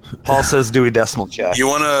voices. Paul says Dewey Decimal Check. You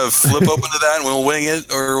want to flip open to that and we'll wing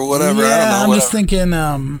it or whatever? I don't Yeah, know. I'm whatever. just thinking.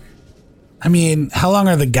 I mean, how long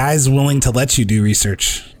are the guys willing to let you do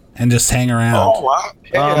research and just hang around? Oh, wow.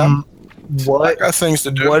 Yeah, I What got things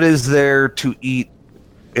to do. what is there to eat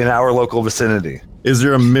in our local vicinity? Is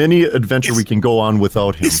there a mini adventure we can go on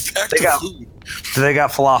without him? He's back They to got- food. Do they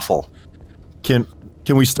got falafel?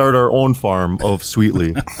 Can we start our own farm of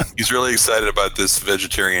Sweetly? He's really excited about this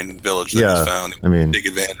vegetarian village that Yeah, he's found. I mean- Take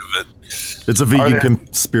advantage of it. It's a vegan there-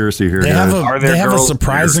 conspiracy here. They have guys. a Are there they have a girls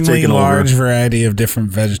surprisingly taking over? large variety of different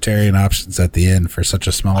vegetarian options at the inn for such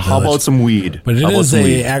a small How village. about some weed? But it How about is some a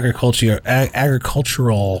weed?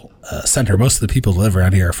 agricultural center. Most of the people who live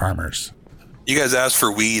around here are farmers. You guys ask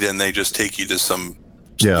for weed and they just take you to some.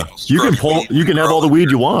 Yeah, you can pull. You can have all the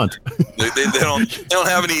weed you want. They don't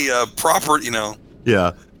have any proper.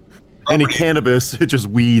 Yeah, any Property. cannabis, it's just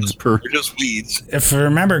weeds per. They're just weeds. If I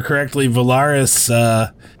remember correctly, Valaris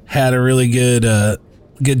had a really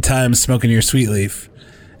good time smoking your sweet leaf,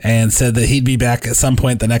 and said that he'd be back at some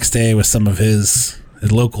point the next day with some of his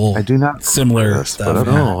local I do not similar remember this, stuff. but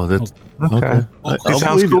Oh, that's okay. It I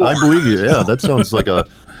sounds believe you. cool. I believe you. Yeah, that sounds like a.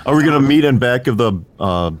 Are we gonna meet in back of the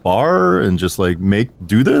bar and just like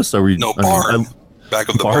do this? Are we? No, I mean, bar. I- Back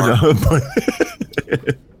of the bar. bar.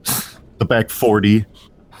 The back 40.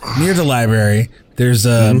 Near the library, there's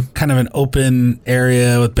a kind of an open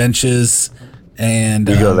area with benches and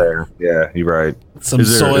We go there. Yeah, you're right. some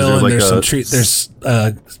Is there soil and like there's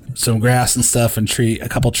a- some grass and stuff and a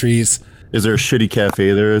couple trees. Is there a shitty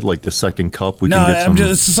cafe there, like the Second Cup? We No, can get some.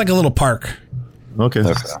 it's just like a little park, Okay.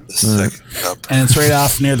 The second cup. and it's right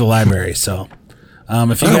off near the library. So,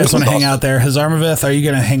 if you guys want to hang out there, Hazarmavith, are you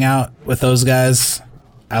going to hang out with those guys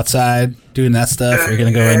outside doing that stuff? Are you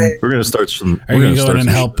going to go in? We're gonna start some. Are we're you going to gonna go in start and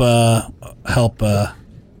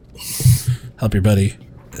help your buddy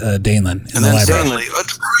Danelin in And the then library? suddenly, a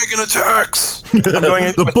dragon attacks. I'm going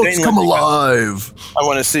in The with books Dane come because alive. I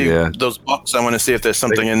want to see Yeah. those books. I want to see if there's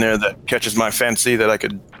something in there that catches my fancy that I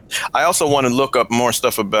could. I also want to look up more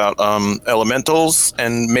stuff about elementals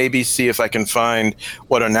and maybe see if I can find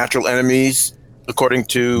what are natural enemies according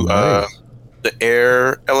to the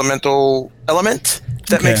air elemental element. If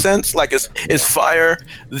that Okay. makes sense. Like, is fire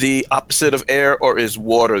the opposite of air, or is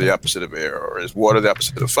water the opposite of air, or is water the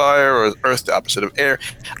opposite of fire, or is earth the opposite of air?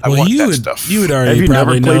 I Well, want you that would stuff. you would Have already you never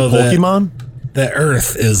probably played know Pokemon? that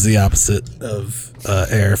Earth is the opposite of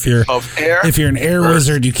air. If you're of air. If you're an air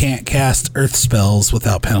wizard, you can't cast earth spells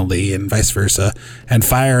without penalty, and vice versa. And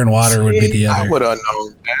fire and water would be the I other. would have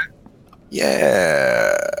known that.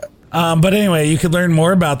 Yeah. But anyway, you could learn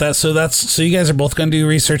more about that. So you guys are both going to do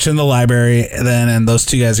research in the library, and those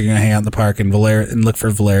two guys are going to hang out in the park and look for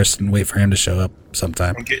Valaris and wait for him to show up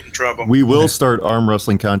sometime. and get in trouble. We will start arm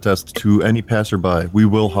wrestling contests to any passerby. We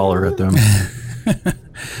will holler at them.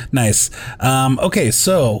 Nice. Okay,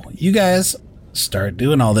 so you guys start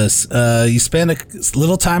doing all this. You spend a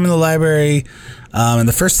little time in the library, and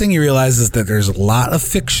the first thing you realize is that there's a lot of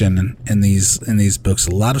fiction in these books,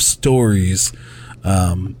 a lot of stories.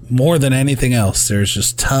 More than anything else, there's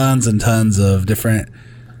just tons and tons of different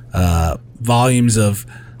volumes of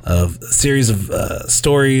series of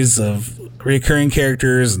stories of recurring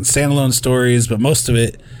characters and standalone stories, but most of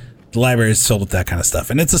it, the library is filled with that kind of stuff.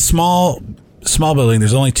 And it's a small small building.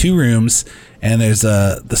 There's only 2 rooms, and there's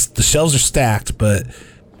the shelves are stacked, but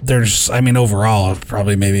there's, I mean, overall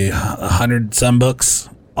probably maybe 100 some books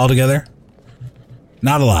altogether.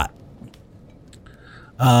 Not a lot.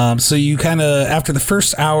 So you kind of, after the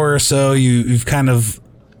first hour or so, you've kind of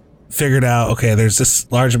figured out, okay, there's this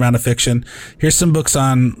large amount of fiction. Here's some books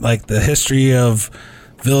on like the history of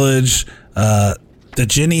Village, the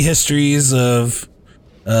Jinni histories of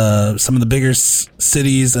some of the bigger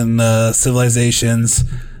cities and civilizations.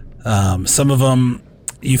 Some of them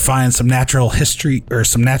you find some natural history or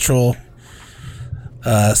some natural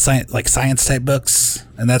science type books,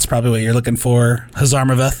 and that's probably what you're looking for.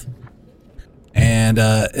 Hazarmaveth. And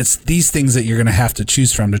it's these things that you're going to have to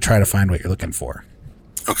choose from to try to find what you're looking for.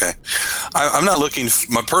 Okay. I'm not looking,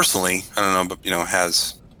 personally, I don't know, but,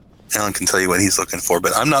 Alan can tell you what he's looking for,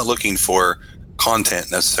 but I'm not looking for content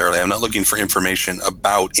necessarily. I'm not looking for information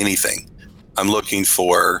about anything. I'm looking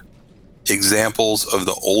for examples of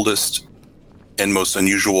the oldest and most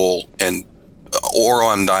unusual and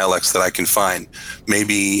Auron dialects that I can find.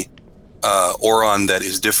 Maybe Auron that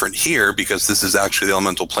is different here because this is actually the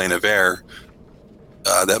elemental plane of air.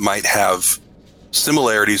 That might have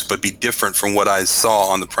similarities but be different from what I saw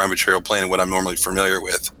on the prime material plane and what I'm normally familiar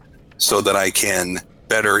with, so that I can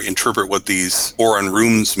better interpret what these Auron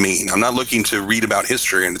runes mean. I'm not looking to read about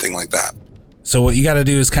history or anything like that. So what you got to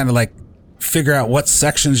do is kind of like figure out what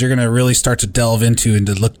sections you're going to really start to delve into and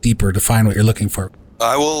to look deeper to find what you're looking for.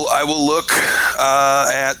 I will look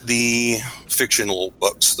at the fictional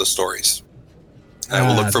books, the stories. I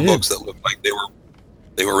will look for books that look like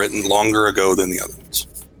they were written longer ago than the other ones.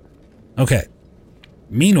 Okay.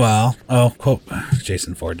 Meanwhile, quote,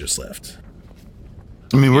 Jason Ford just left.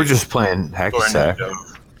 I mean, we're just playing hacky sack.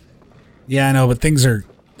 Yeah, I know, but things are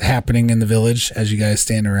happening in the village as you guys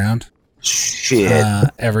stand around. Shit.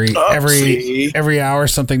 Every hour,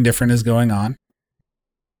 something different is going on.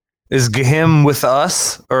 Is Gahim with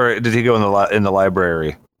us, or did he go in the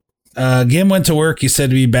library? Gim went to work. He said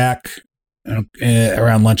to be back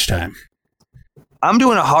around lunchtime. I'm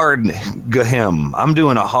doing a hard Gahim. I'm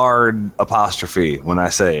doing a hard apostrophe when I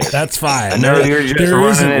say it. That's fine. I know you're just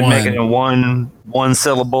running it, making it one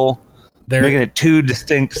syllable, making it 2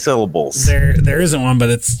 distinct syllables. There isn't one,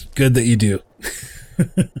 but it's good that you do.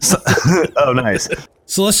 Oh, nice.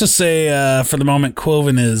 So let's just say, for the moment,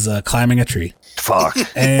 Quoven is climbing a tree. Fuck.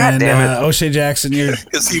 And God damn it. O'Shea Jackson, you're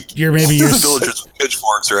maybe the villagers with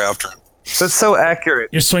pitchforks are after him. That's so accurate.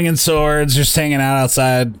 You're swinging swords. You're just hanging out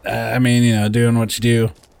outside. Doing what you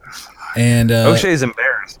do. And O'Shea's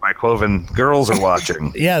embarrassed. My Quoven girls are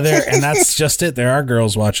watching. Yeah, and that's just it. There are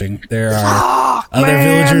girls watching. There are other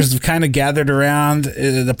villagers have kind of gathered around.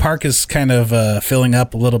 The park is kind of filling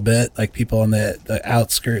up a little bit, like people on the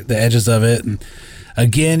outskirts, the edges of it. And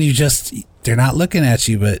again, they're not looking at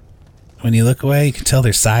you, but when you look away, you can tell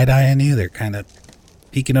they're side-eyeing you. They're kind of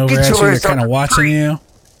peeking over at you. They're kind of watching you.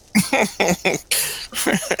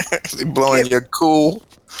 They're blowing your cool.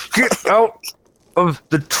 Get out of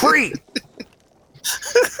the tree.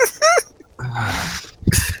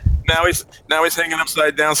 Now he's hanging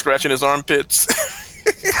upside down, scratching his armpits.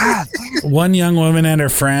 One young woman and her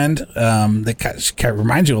friend, that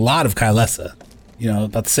reminds you a lot of Kylesa.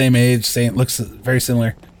 About the same age, looks very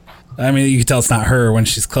similar. I mean, you can tell it's not her when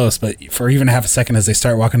she's close, but for even half a second as they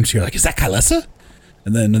start walking to you, you're like, is that Kylesa?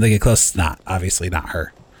 And then when they get close, it's not. Obviously not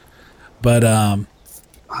her. But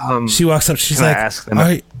she walks up, she's like,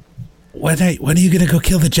 when are you going to go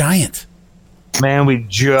kill the giant? Man, we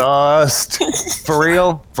just... For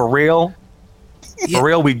real,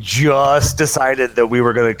 we just decided that we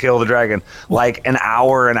were going to kill the dragon like an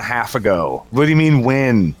hour and a half ago. What do you mean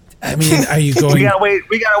when? I mean, are you going... We gotta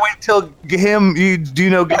wait till Gahim. Do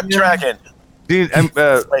you know Gahim? Dragon. Wait,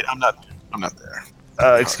 I'm not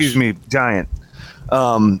there. Excuse me, giant.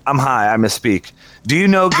 I'm high. I misspeak. Do you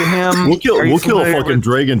know Gahim? We'll kill a fucking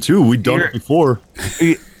dragon too. We've done it before.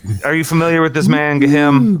 Are you familiar with this man,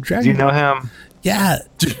 Gahim? Do you know him? Yeah,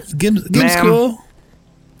 Gim's cool.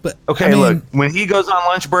 But okay, look, when he goes on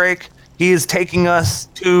lunch break, he is taking us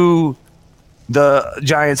to the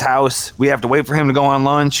giant's house. We have to wait for him to go on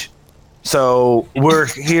lunch. So we're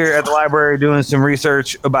here at the library doing some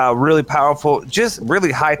research about really powerful, just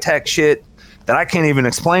really high-tech shit that I can't even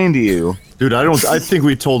explain to you. Dude, I think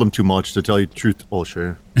we told him too much, to tell you the truth. Oh,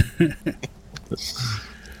 sure.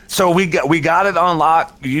 So we got it on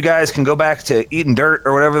lock. You guys can go back to eating dirt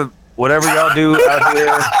or whatever y'all do out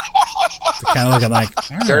here. Kind of looking like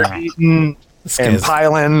dirt eating and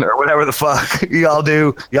piling or whatever the fuck y'all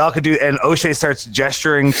do. Y'all could do. And O'Shea starts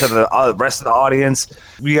gesturing to the rest of the audience.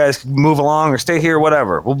 You guys can move along or stay here,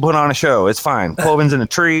 whatever. We'll put on a show. It's fine. Cloven's in a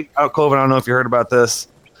tree. Cloven, I don't know if you heard about this.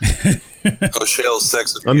 O'Shea's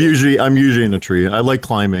sex I'm appeal. usually in a tree. I like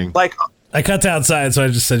climbing. Like, I cut outside, so I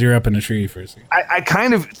just said you're up in a tree for a second. I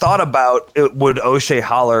kind of thought about it, would O'Shea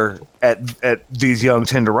holler at these young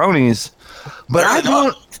tenderonis, but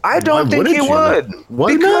I don't think he would.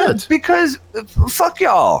 Why not? Because fuck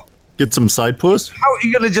y'all. Get some side puss. How are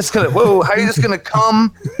you gonna just gonna how are you just gonna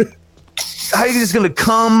come? How are you just gonna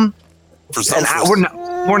come? For some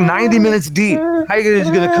And we're 90 minutes deep. How are you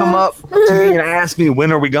just gonna come up to me and ask me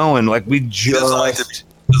when are we going? Like we he doesn't like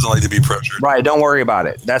to be pressured. right. Don't worry about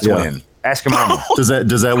it. That's Yeah. when. Ask your mama. Does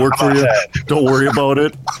that work for you? Don't worry about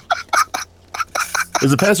it.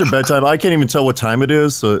 Is it past your bedtime? I can't even tell what time it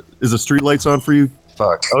is. So is the street lights on for you?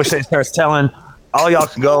 Fuck. O'Shea starts telling all y'all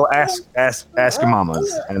can go ask your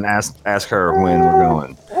mamas and ask her when we're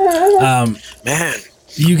going. Man,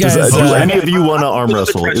 You guys, Do any of you want to arm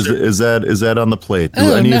wrestle? Is that on the plate?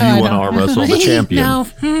 Do any of you want to arm wrestle the champion? No.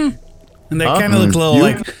 And they kind of look a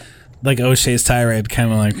little like O'Shea's tirade,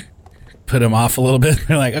 kind of like put him off a little bit.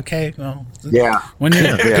 They're like, okay, well, Yeah. when you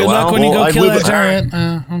good luck when you go kill that giant.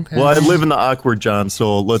 Okay. Well, I live in the awkward, John.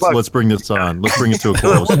 So let's bring this on. Let's bring it to a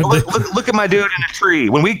close. Look at my dude in a tree.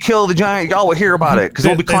 When we kill the giant, y'all will hear about it because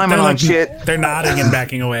we'll be climbing They're on like- shit. They're nodding and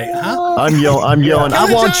backing away. Huh? I'm yelling.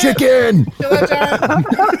 I want chicken.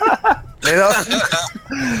 You know?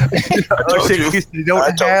 They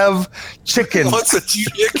don't have chicken. What's a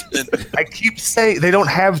chicken? I keep saying they don't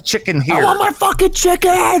have chicken here. my fucking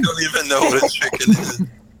chicken. I don't even know what a chicken is.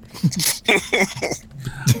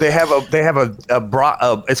 They have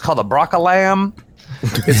it's called a broccoli-lamb.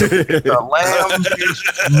 It's a lamb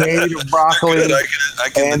made of broccoli, I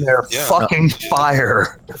can, and they're yeah. fucking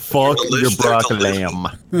fire. Fuck your Delicious. broccoli lamb.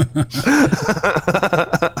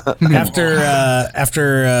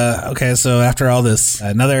 After all this,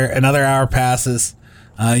 another hour passes.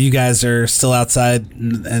 You guys are still outside,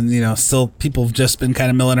 and you know, still people have just been kind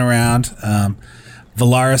of milling around.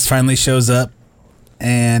 Valaris finally shows up,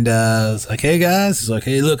 and it's like, "Hey guys," he's like,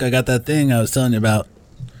 "Hey, look, I got that thing I was telling you about.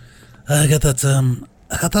 I got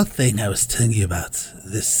that thing I was telling you about.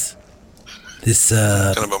 This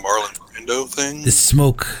Kind of a Marlon Brando thing. this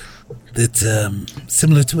smoke that's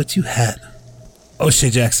similar to what you had.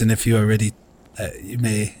 O'Shea Jackson, if you are ready, you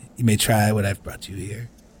may try what I've brought you here."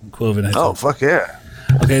 And Quoven has Oh fuck yeah!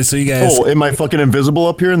 okay, so you guys. Oh, am I fucking invisible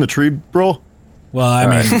up here in the tree, bro? Well, I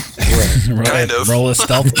mean, Kind of. roll a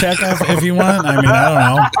stealth check if you want. I mean,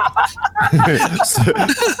 I don't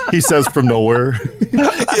know. He says from nowhere.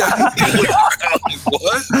 Yeah.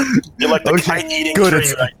 What? you're like the kite eating Good, tree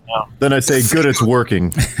it's- right now. Then I say, good, it's working.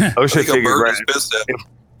 O'Shea Like a figured bird right. is pissed at.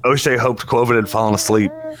 O'Shea hoped Quoven had fallen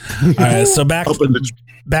asleep. All right, so back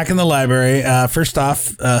in the library. First off,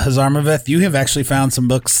 Hazarmaveth, you have actually found some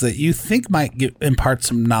books that you think might impart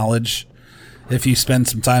some knowledge if you spend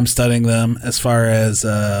some time studying them, as far as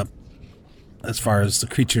the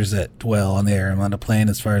creatures that dwell on the Aramlanda plane,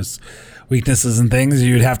 as far as weaknesses and things.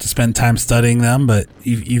 You'd have to spend time studying them, but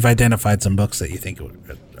you've identified some books that you think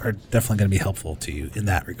are definitely going to be helpful to you in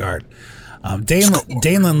that regard.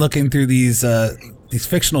 Danelan, looking through these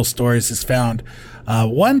fictional stories, has found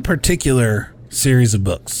one particular series of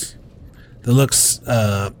books.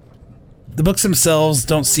 The books themselves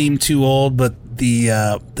don't seem too old, but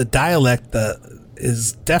the dialect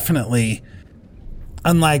is definitely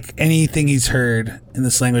unlike anything he's heard in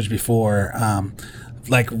this language before.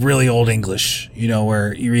 Like really old English, you know,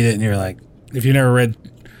 where you read it and you're like, if you've never read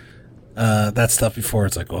that stuff before,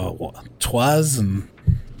 it's like, well, twas and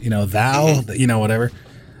you know, thou, you know, whatever.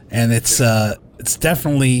 And it's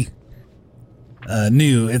definitely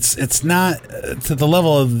new. It's not to the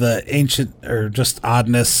level of the ancient or just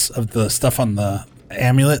oddness of the stuff on the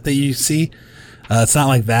amulet that you see. It's not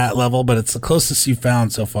like that level, but it's the closest you've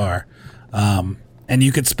found so far. And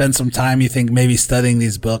you could spend some time, you think, maybe studying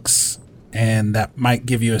these books, and that might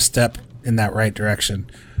give you a step in that right direction.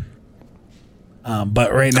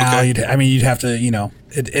 But right now, you'd have to, you know,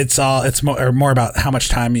 it's more about how much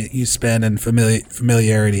time you spend and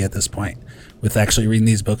familiarity at this point with actually reading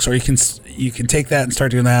these books. Or you can take that and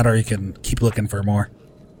start doing that, or you can keep looking for more.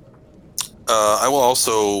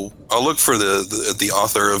 I'll look for the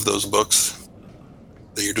author of those books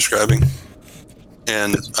that you're describing,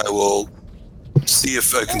 and I will see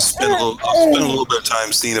if I can spend a little bit of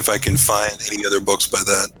time seeing if I can find any other books by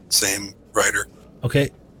that same writer. Okay.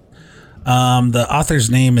 The author's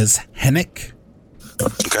name is Hennick.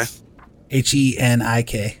 Okay.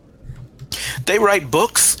 Henik. They write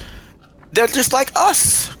books. They're just like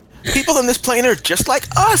us. People on this plane are just like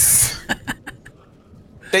us.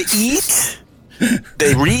 They eat.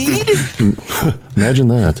 They read. Imagine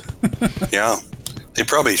that. Yeah. They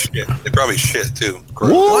probably shit too.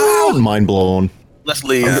 Wow. Mind blown. Let's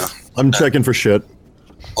leave. Yeah. I'm checking for shit.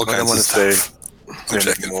 All I don't kinds want of to stuff. say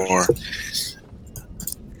checking. more.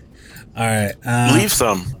 All right. Leave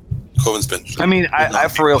some. Coven's been. I mean, I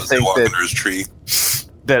for real think walk that under his tree.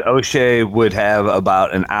 that O'Shea would have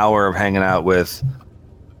about an hour of hanging out with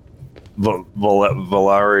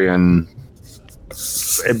Valerian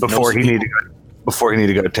before he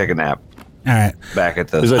needed to go take a nap All right. back at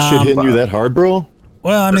the. Is that shit hitting you that hard, bro?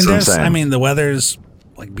 Well, I mean, That's what I'm saying. the weather's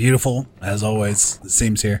like beautiful as always. It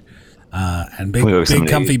seems here, and big, We go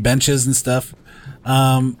somebody comfy eat. benches and stuff.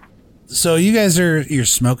 So you guys you're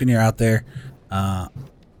smoking. You're out there,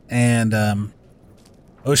 and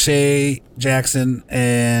O'Shea, Jackson,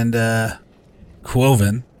 and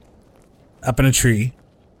Quoven up in a tree.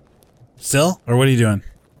 Still, or what are you doing?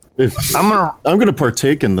 I'm gonna.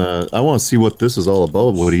 partake in the. I want to see what this is all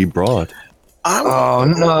about. What he brought. Oh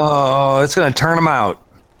no! It's gonna turn him out.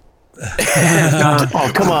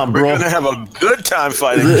 Oh come on, We're bro. gonna have a good time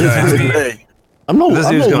fighting giants today. I'm no This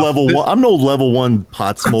dude's gonna- level one. I'm no level 1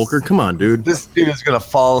 pot smoker. Come on, dude. This dude is gonna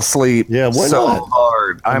fall asleep. Yeah, why so not?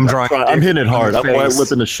 hard. I'm drawing. I'm hitting it hard. I'm face.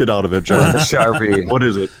 whipping the shit out of it, John. Sharpie. What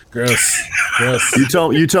is it? Gross. You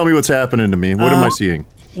tell me what's happening to me. What am I seeing?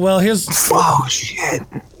 Well, here's. Oh shit!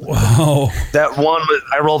 Whoa. That one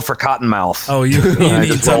I rolled for Cottonmouth. Oh, you need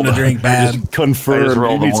just something to rolled- drink bad. Confirm. I just You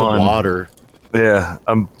rolled need a some one. water. Yeah,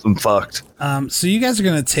 I'm fucked. So you guys are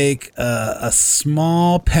gonna take a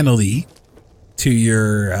small penalty to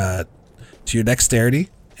your dexterity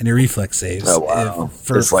and your reflex saves Oh, wow.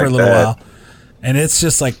 for Just like a little that. while, and it's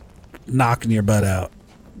just like knocking your butt out,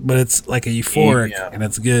 but it's like a euphoric and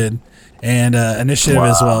it's good, and initiative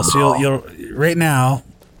as well. So you'll right now,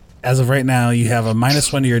 as of right now, you have a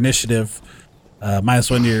 -1 to your initiative,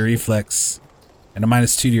 -1 to your reflex, and a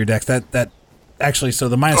 -2 to your dex. That actually, so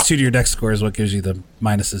the -2 to your dex score is what gives you the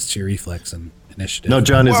minuses to your reflex and initiative. No,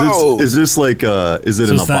 John, Whoa. is this like is it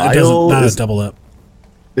so in it's a not, it doesn't vial? not Is, a double up.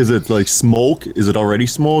 is it like smoke? Is it already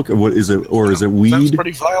smoke? Or what is it? Or is it Sounds weed?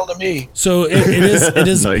 pretty vile to me. So it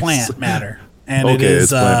is Nice. plant matter, and Okay, it is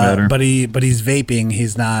it's plant matter. but he's vaping.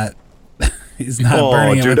 He's not Oh,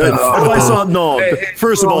 burning it dude! with If I the- saw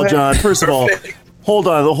first of all, John. First of all, hold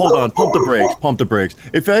on. Pump the brakes.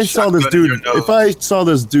 If I saw this Shotgun in dude, your nose. if I saw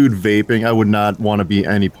this dude vaping, I would not want to be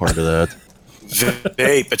any part of that.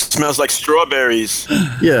 Vape. It smells like strawberries.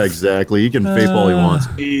 Yeah, exactly. He can vape all he wants.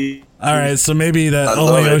 All right, so maybe that I love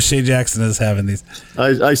only it. O'Shea Jackson is having these.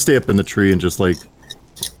 I stay up in the tree and just like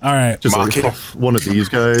All right, Mock like, it. one of these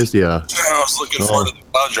guys. Yeah. I was looking forward to the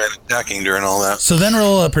cloud giant attacking during all that. so then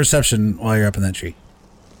roll a perception while you're up in that tree.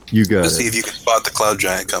 You got To see it. if you can spot the cloud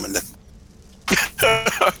giant coming down.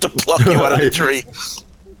 To pluck you out of the tree.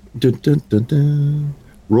 Dun, dun, dun, dun.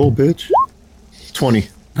 Roll, bitch. 20.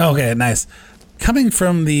 Okay, nice. Coming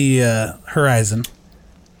from the horizon,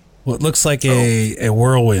 what looks like a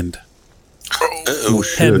whirlwind Uh-oh,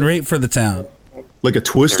 heading right for the town. Like a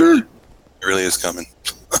twister? it really is coming.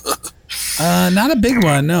 Not a big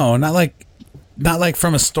one, no. Not like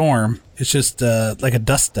from a storm. It's just like a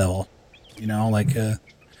dust devil, you know, like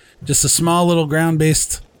just a small little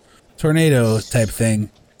ground-based tornado type thing.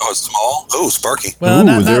 Oh, it's small? Oh, Sparky. Well,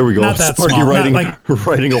 Ooh, there we go. Not that Sparky small. Not riding, like,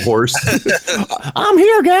 riding a horse. I'm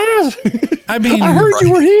here, guys. I mean, I heard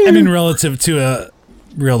you were here. I mean, relative to a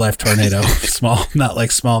real life tornado, small, not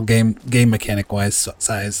like small game mechanic wise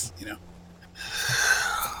size, you know.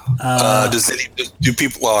 Do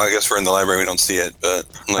people? Well, I guess we're in the library. We don't see it, but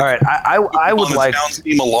like, All right, I would people in the like. town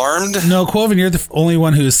seem alarmed. No, Quoven, you're the only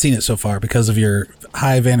one who has seen it so far because of your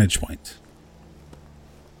high vantage point.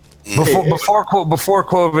 Before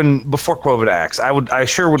Quoven acts, I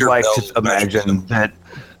sure would Your like bell to imagine that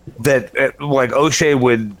like O'Shea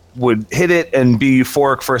would hit it and be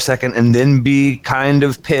euphoric for a second and then be kind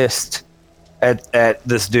of pissed at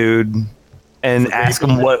this dude and ask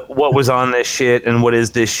him what was on this shit and what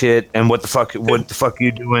is this shit and what the fuck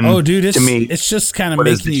you doing Oh, dude, it's to me. it's just kind of What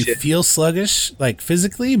is making this you shit? feel sluggish, like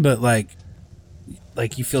physically, but like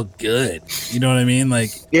you feel good. You know what I mean?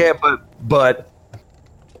 Like, Yeah, but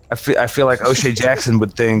I feel like O'Shea Jackson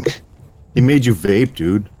would think He made you vape,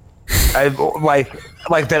 dude. I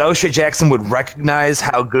like that O'Shea Jackson would recognize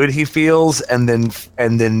how good he feels and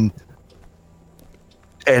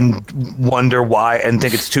wonder why and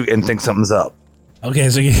think it's too and think something's up. okay,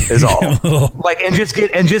 so you Is all. a little- Like and just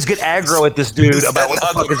get aggro at this dude Is about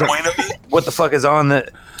that not the point of it? what the fuck is on the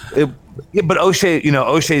yeah, but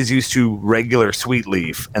O'Shea's used to regular sweet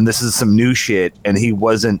leaf and this is some new shit and he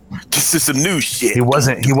wasn't This is some new shit. he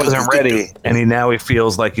wasn't ready and he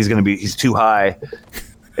feels like he's too high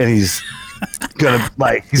and he's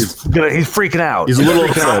he's freaking out. He's a little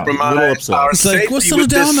upset. It's like, what's settle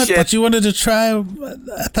down? I thought you wanted to try. I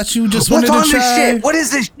thought you just wanted to try. What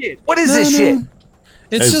is this shit? What is this shit?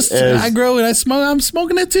 It's I grow it. I smoke. I'm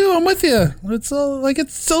smoking it too. I'm with you. It's all like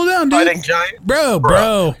it's settle down, dude. Fighting giant, bro.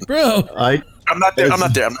 I'm not there. I'm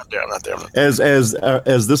not there.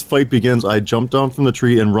 As this fight begins, I jump down from the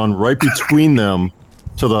tree and run right between them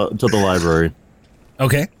to the library.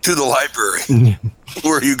 Okay. To the library.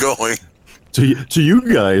 Where are you going? To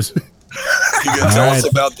you guys. You gonna tell us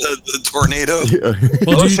about the tornado? Yeah.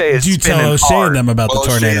 Well, do you tell O'Shea and them about the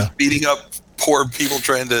tornado? O'Shea's beating up poor people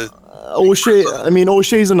trying to.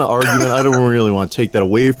 O'Shea's in an argument. I don't really want to take that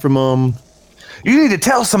away from him. You need to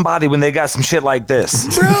tell somebody when they got some shit like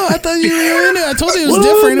this. Bro, I thought you were in it. I told you it was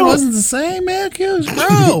different. It wasn't the same, man.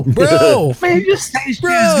 Bro. Man, just say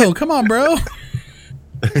bro, come on, bro.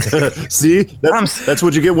 See? That's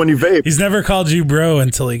what you get when you vape. He's never called you bro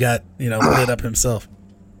until he got, lit up himself.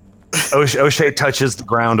 O'Shea touches the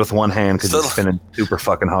ground with one hand because he's spinning super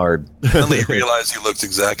fucking hard. Suddenly you realize he looks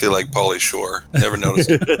exactly like Pauly Shore. Never noticed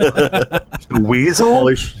it. Weasel?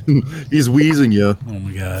 He's wheezing you. Oh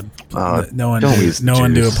my god. No one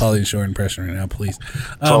do a Pauly Shore impression right now, please.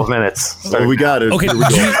 12 minutes. So we got it. Okay,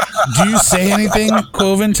 do you say anything,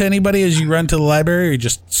 Quoven, to anybody as you run to the library, or you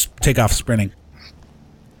just take off sprinting?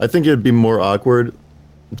 I think it'd be more awkward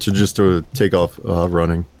to take off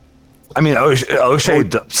running. I mean, O'Shea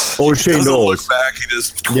knows. Back, he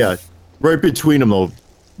just right between them though.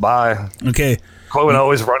 Bye. Okay. Chloe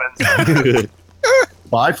always running.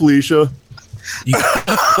 Bye, Felicia. You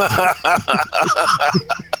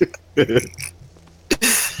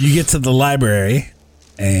get to the library,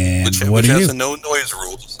 and what do you do? Which has a no noise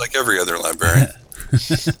rule, just like every other library.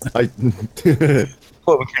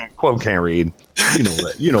 Chloe can't read.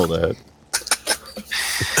 You know that.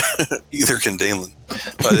 Either can Dalen.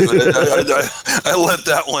 But I let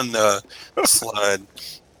that one slide.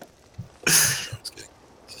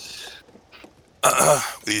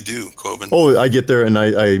 What do you do, Quoven? Oh, I get there and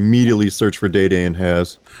I immediately search for Day and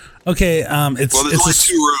Has. Okay, there's only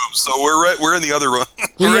 2 rooms, so we're in the other room.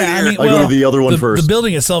 I go to the other one first. The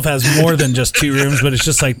building itself has more than just 2 rooms, but it's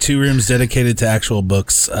just like 2 rooms dedicated to actual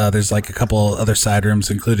books. There's like a couple other side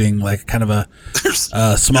rooms, including like kind of a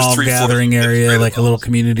small gathering area, like a little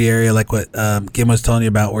community area, like what Kim was telling you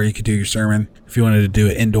about, where you could do your sermon if you wanted to do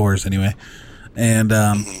it indoors anyway. And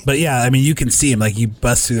but yeah, I mean, you can see him. Like you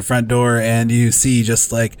bust through the front door and you see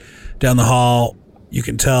just like down the hall, you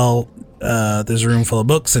can tell there's a room full of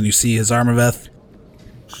books, and you see his Armaveth.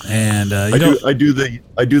 And I do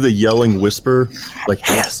the yelling whisper, like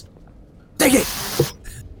Has, take it,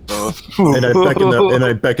 and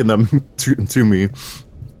I beckon them to me.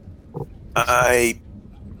 I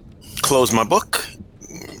close my book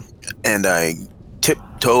and I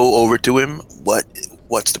tiptoe over to him.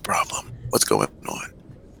 What's the problem? What's going on?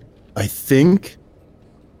 I think.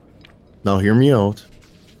 Now hear me out.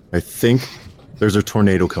 I think there's a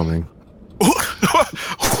tornado coming.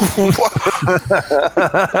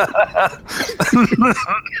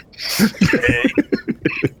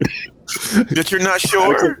 That you're not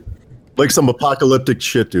sure? Like some apocalyptic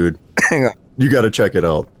shit, dude. Hang on. You got to check it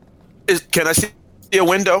out. Can I see a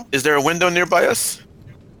window? Is there a window nearby us?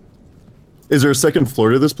 Is there a second floor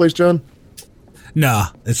to this place, John? Nah,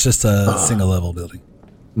 it's just a single level building.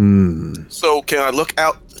 So can I look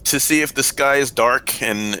out to see if the sky is dark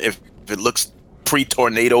and if it looks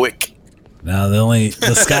pre-tornadoic? No,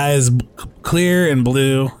 the sky is clear and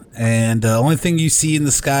blue, and the only thing you see in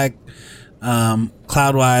the sky,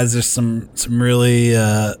 cloud-wise, there's some really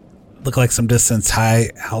look like some distance, high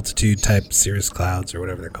altitude type cirrus clouds or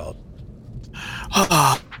whatever they're called.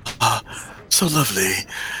 So lovely.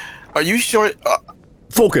 Are you sure?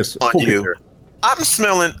 Focus on you. Here. I'm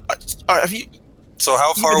smelling. Have you? So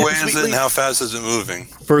how far away is it, and how fast is it moving?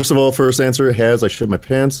 First of all, first answer Has. I shit my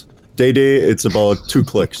pants. Day, it's about 2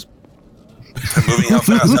 clicks. Moving how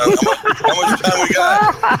fast? How much time we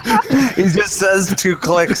got? He just says 2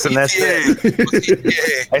 clicks, and that's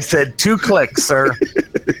it. I said 2 clicks, sir.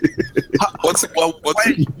 What's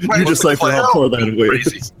you decipher how far that away.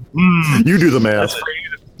 You do the math.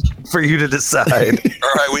 For you to decide.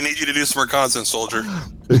 All right, we need you to do some reconnaissance, soldier.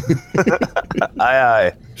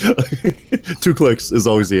 Aye. 2 clicks is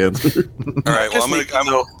always the answer. All right, well,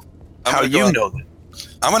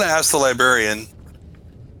 I'm gonna ask the librarian.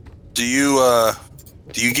 Do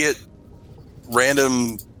you get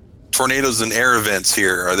random tornadoes and air events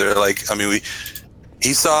here? Are there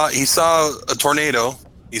he saw a tornado.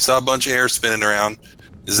 He saw a bunch of air spinning around.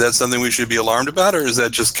 Is that something we should be alarmed about, or is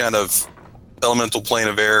that just kind of elemental plane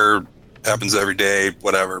of air, happens every day,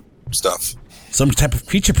 whatever stuff? Some type of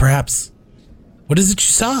creature, perhaps. What is it you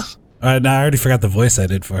saw? No, I already forgot the voice I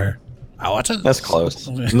did for her. I watch it. That's close.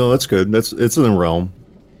 No, that's good. It's in the realm.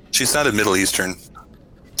 She sounded Middle Eastern.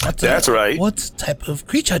 That's right. What type of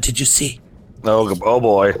creature did you see? Oh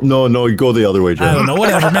boy. No, you go the other way, I John. don't know.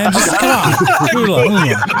 Whatever, man. Just come on. Hula.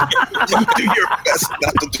 You do your best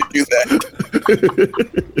not to do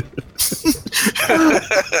that.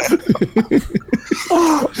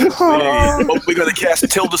 We're gonna cast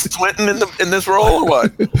Tilda Swinton in this role or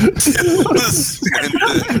what?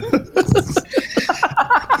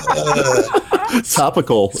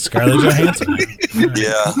 Topical. Scarlett Johansson.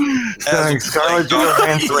 Yeah. Starring Scarlett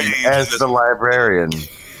Johansson as the librarian.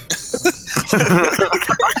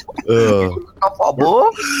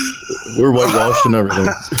 We're whitewashed and everything.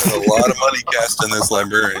 A lot of money cast in this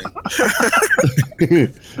librarian.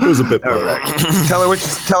 It was a bit. Tell her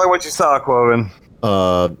what you saw, Quoven.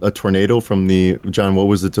 A tornado from the John. What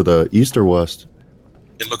was it, to the east or west?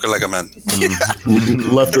 It looked like a man.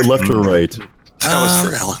 Left or right? That was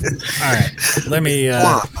for Ellen. All right. Let me.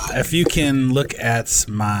 If you can look at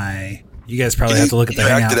my. You guys probably have to look at the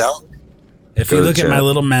Backed it hangout. out. If you look at my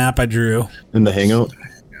little map I drew. In the hangout.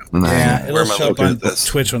 Yeah, Where it'll am I show up looking on at this?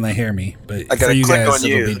 Twitch when they hear me. But I for gotta you click guys, on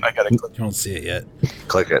you. it'll be, I gotta you click. don't see it yet.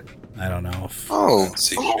 Click it. I don't know. If, Oh, Let's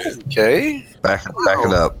see. okay. Back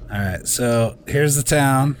it up. all right. So here's the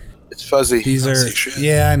town. It's fuzzy. These are. see shit.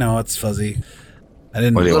 Yeah, I know it's fuzzy. I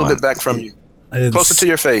didn't. What A do you little want? bit back from you. I didn't. Closer to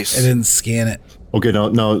your face. I didn't scan it. Okay, no,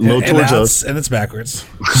 And towards now us. and it's backwards.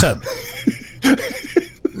 Shut.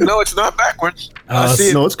 No, it's not backwards. I Oh, see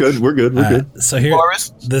it. No, it's good. We're good. We're good. So here,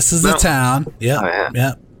 Forest. this is the Mountains. town. Yep. Oh, yeah.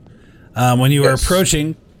 Yep. When you were Yes.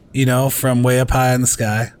 approaching, from way up high in the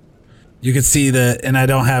sky, you could see and I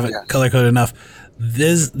don't have it color coded enough.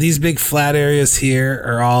 These big flat areas here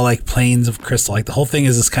are all like plains of crystal. Like the whole thing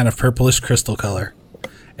is this kind of purplish crystal color,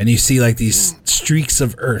 and you see like these streaks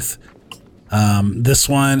of earth. This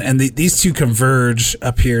one and these two converge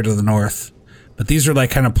up here to the north, but these are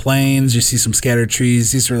like kind of plains. You see some scattered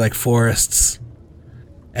trees. These are like forests.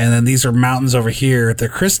 And then these are mountains over here. They're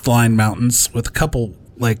crystalline mountains with a couple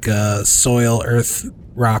like soil, earth,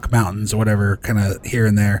 rock mountains or whatever kind of here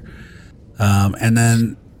and there. And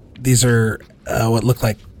then these are what look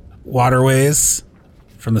like waterways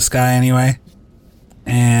from the sky anyway.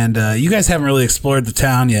 And you guys haven't really explored the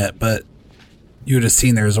town yet, but you would have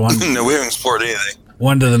seen there's one No, we haven't explored anything.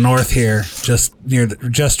 one to the north here,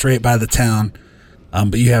 just right by the town.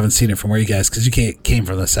 But you haven't seen it from where you guys, because you came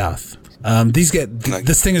from the south.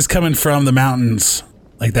 This thing is coming from the mountains,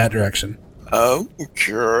 like that direction.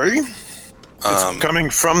 Okay. It's coming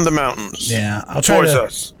from the mountains. Yeah, I'll try Towards to.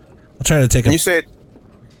 us. I'll try to take And it you said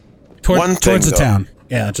towards the though. town.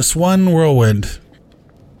 Yeah, just one whirlwind.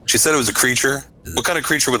 She said it was a creature. What kind of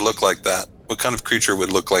creature would look like that? What kind of creature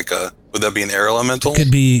would look like would that be an air elemental?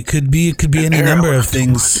 Could be any number of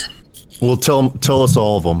things. Well, tell us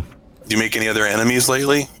all of them. Do you make any other enemies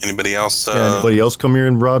lately? Anybody else? Anybody else come here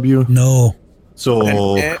and rob you? No. So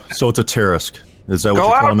it's a Tarisk. Is that what Go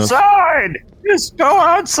you're calling us? outside! Just go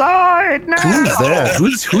outside now! Who's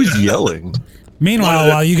that? Who's yelling? Meanwhile,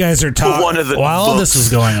 while you guys are talking, one of the while all this books.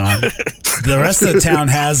 is going on, the rest of the town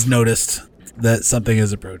has noticed that something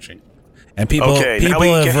is approaching, and people Okay, now we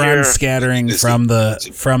have can run hear- scattering Is from it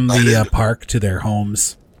the park to their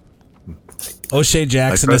homes. O'Shea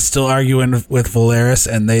Jackson I- is still arguing with Valeris,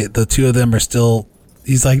 and the two of them are still.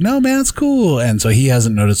 He's like, "No, man, it's cool," and so he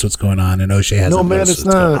hasn't noticed what's going on, and O'Shea hasn't No, man, noticed it's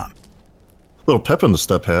what's going not. on. Little pep in the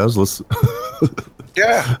step has. Let's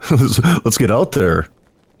Yeah. let's get out there.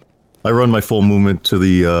 I run my full movement to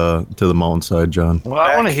the mountainside, John. Well,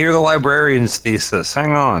 I want to hear the librarian's thesis.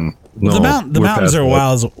 Hang on. No, the we're mountains past are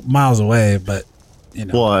that. miles away, but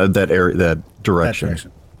Well, that area, that that direction.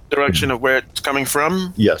 direction. Direction of where it's coming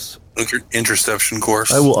from. Yes, Look your interception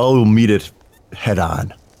course. I will meet it head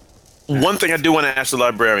on. One thing I do want to ask the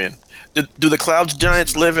librarian: Do the clouds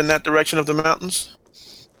giants live in that direction of the mountains?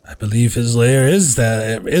 I believe his lair is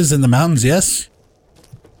in the mountains. Yes.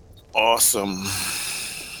 Awesome.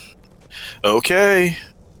 Okay,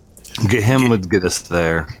 Get him would get us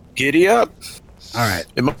there. giddy up. All right.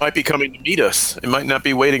 It might be coming to meet us. It might not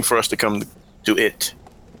be waiting for us to come to it.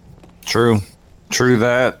 True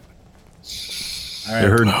that. All I right.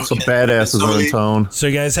 heard some badasses are in town. So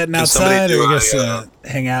you guys heading Can somebody outside, or do you a,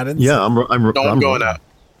 guys hang out? Yeah, I'm No, I'm going out.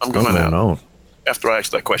 I'm going out out. after I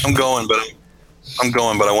ask that question. I'm going,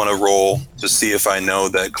 but I want to roll to see if I know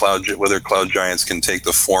that whether cloud giants can take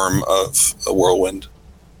the form of a whirlwind.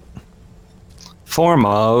 Form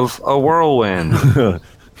of a whirlwind.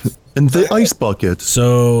 And the ice bucket.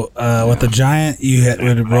 So with the giant, you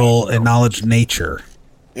would roll a knowledge nature.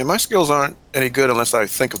 Yeah, my skills aren't any good unless I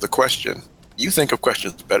think of the question. You think of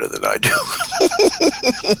questions better than I do.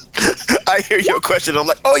 I hear your question. I'm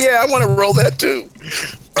like, oh yeah, I want to roll that too.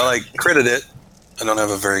 Well, I critted it. I don't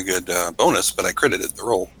have a very good bonus, but I credited the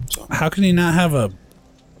roll. So How can you not have a?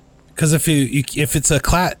 Because if it's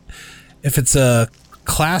a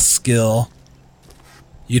class skill,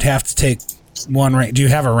 you'd have to take one rank. Do you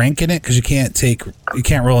have a rank in it? Because you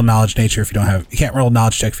can't roll a knowledge nature if you don't have. You can't roll a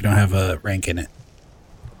knowledge check if you don't have a rank in it.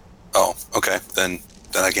 oh, okay, then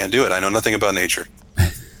I can't do it. I know nothing about nature.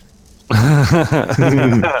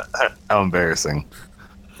 How embarrassing.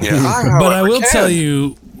 Yeah, But I will tell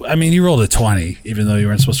you, I mean, you rolled a 20, even though you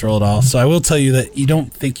weren't supposed to roll it all. So I will tell you that you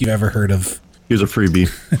don't think you've ever heard of. Here's a freebie.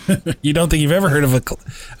 You don't think you've ever heard of a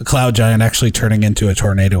cloud giant actually turning into a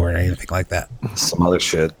tornado or anything like that. Some other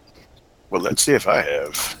shit. Well, let's see if I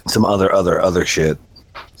have. Some other shit.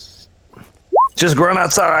 Just run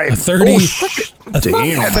outside. A 30, a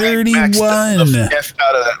Damn. 31. F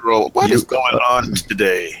out of that roll. What is going on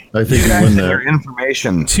today? I think You you guys win and your there.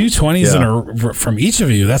 information 2 20s from each of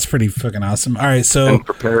you. That's pretty fucking awesome. All right, so and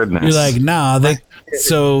preparedness. you're like, nah,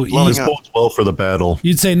 so This bodes well for the battle.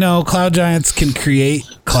 you'd say no, cloud giants can create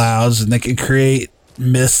clouds and they can create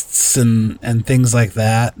mists and things like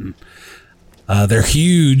that. And, they're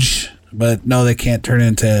huge, but no, they can't turn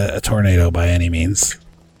into a tornado by any means.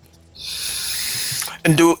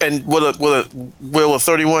 And will a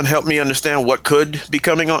 31 help me understand what could be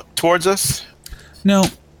coming on towards us? No,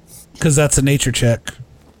 because that's a nature check.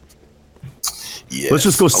 Yes. Let's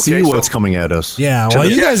just go see Okay, so what's coming at us. Yeah, while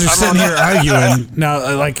you guys are I'm sitting on here that. arguing,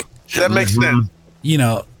 now, like, that makes sense. you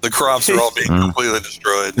know, the crops are all being completely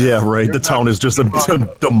destroyed. Yeah, right. The town is just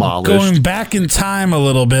demolished. going back in time a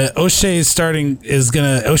little bit, O'Shea and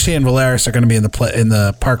Valaris are gonna be in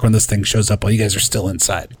the park when this thing shows up while you guys are still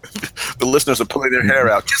inside. The listeners are pulling their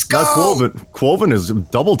hair out. Just go. Not Quoven. Quoven is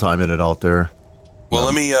double timing it out there. Well,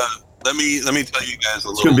 let me tell you guys a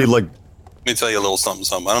It's gonna little. be like Let me tell you a little something.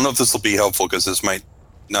 I don't know if this will be helpful because this might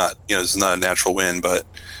not. This is not a natural win, but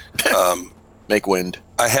Make wind.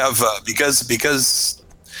 I have because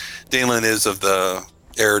Dalen is of the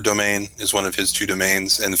air domain, is one of his 2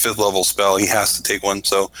 domains, and the 5th level spell he has to take one.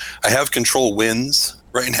 So I have control winds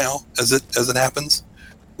right now as it happens,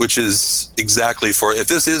 which is exactly for if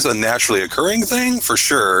this is a naturally occurring thing for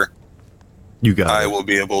sure. you got I it. will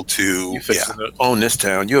be able to. You fixing to own this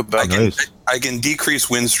town. You about Nice. I can decrease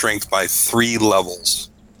wind strength by 3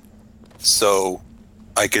 levels. So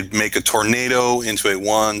I could make a tornado into a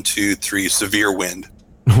 1, 2, 3 severe wind.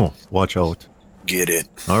 Oh, watch out. get it.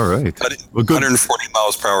 All right. But Well, good, 140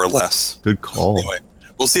 miles per hour less. good call. Anyway,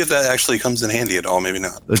 we'll see if that actually comes in handy at all. Maybe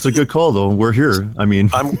not. It's a good call, though. We're here. I mean,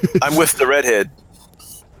 I'm with the redhead.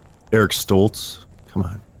 Eric Stoltz. Come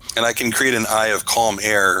on. And I can create an eye of calm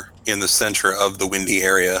air in the center of the windy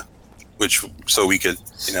area, so we could,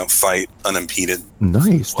 fight unimpeded.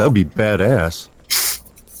 Nice. That'd be badass.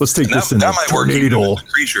 Let's take And this in that a might work even tornado. with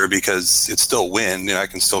the creature because it's still wind, and I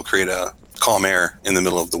can still create a calm air in the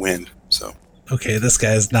middle of the wind. So Okay, this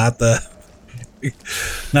guy's not a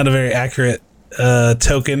very accurate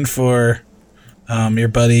token for your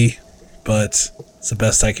buddy, but it's the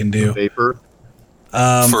best I can do. Vapor.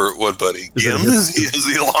 for what, buddy? Is it Gim? a- Is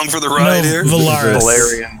he along for the ride here? Valaris.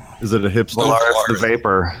 Valerian. Is it a hipster? Valaris. The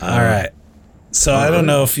vapor. All right. So I don't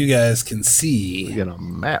know if you guys can We see. get a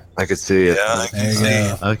map. I could see it. Yeah, I There can you see.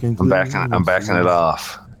 go. I can. I'm backing it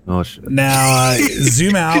off. Oh shit. Now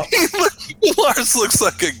zoom out. Lars looks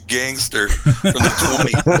like a gangster from the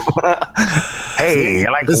 20s. Hey,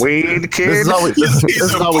 you like weed, This kid? is how we. This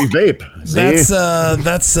is how we vape. See?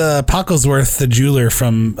 That's Packlesworth, the jeweler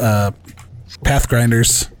from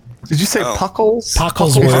Pathgrinders. Did you say Oh. Puckles?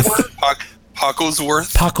 Packlesworth.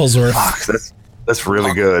 Packlesworth? Packlesworth. Fuck, that's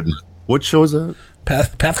really good. What show is that?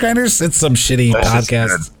 Pathgrinders? It's some shitty That's just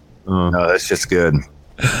podcast. No, that's just good.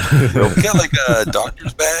 He got like a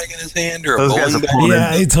doctor's bag in his hand or a Those guys bowling are bag. pulling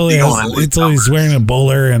Yeah, he totally he's wearing a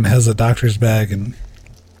bowler and has a doctor's bag, and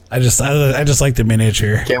I just like the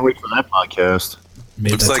miniature. Can't wait for that podcast.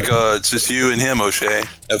 Made Looks that like token. it's just you and him, O'Shea.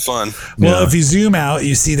 Have fun. Well, Yeah. if you zoom out,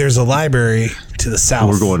 you see there's a library to the south.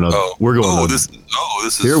 We're going up. Oh, We're going Oh, up. this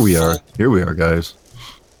is Here we are. full- Here we are, guys.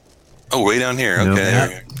 Oh, way down here. Yeah. Okay. Yeah.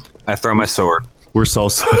 there we go. I throw my sword. We're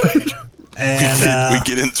south side. and we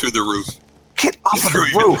get in through the roof. Get off of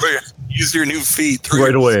Through the roof. Use your new feet. Through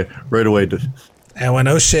right your- away. Right away. And when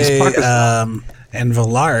O'Shea and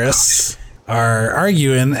Valaris are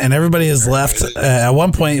arguing, and everybody is left, at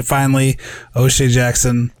one point, finally, O'Shea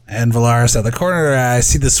Jackson and Valaris at the corner, I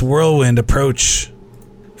see this whirlwind approach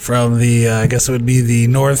from the, I guess it would be the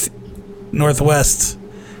northwest,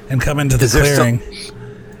 and come into the Is there clearing.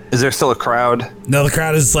 Is there still a crowd? No, the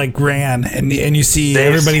crowd is like ran, and you see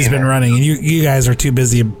They've everybody's seen been it. running, and you guys are too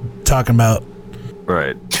busy talking about.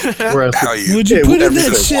 Right. We're asking, How you? Would you Hey, put in that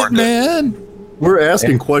everything shit, warned it. man? we're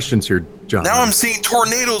asking questions here, John. Now I'm seeing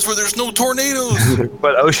tornadoes where there's no tornadoes.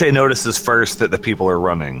 But O'Shea notices first that the people are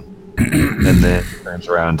running, and then turns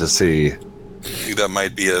around to see I think that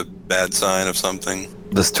might be a bad sign of something.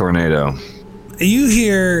 this tornado. You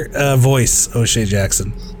hear a voice, O'Shea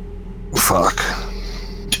Jackson. Fuck.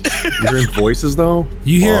 You're in voices though.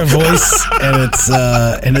 You hear a voice,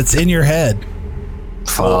 and it's in your head.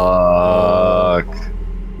 Fuck.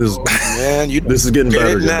 This, Man, you this is getting get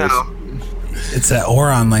better, it guys. now. It's that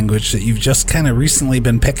Oron language that you've just kind of recently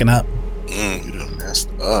been picking up. You done messed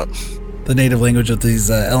up. The native language of these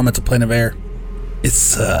elemental plane of air.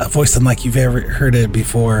 It's a voice unlike you've ever heard it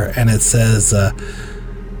before, and it says,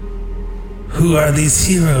 "Who are these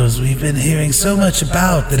heroes we've been hearing so much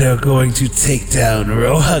about that are going to take down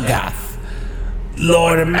Rohagath,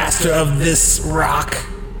 Lord and Master of this rock?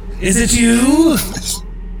 Is it you?"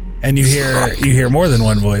 And you hear more than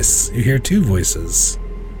one voice. You hear two voices,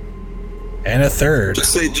 and a third.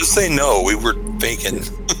 Just say no. We were thinking.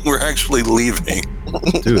 We're actually leaving.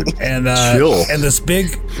 Dude, And chill. and this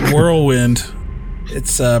big whirlwind.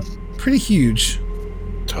 It's pretty huge.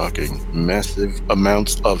 Talking massive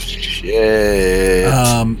amounts of shit.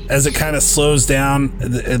 As it kind of slows down,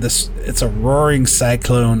 it's a roaring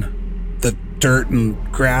cyclone. The dirt and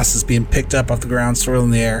grass is being picked up off the ground, swirling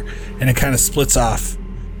in the air, and it kind of splits off.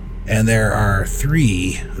 And there are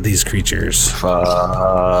 3 of these creatures.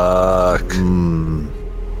 Fuck.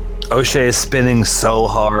 O'Shea is spinning so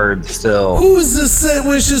hard still. Who's this that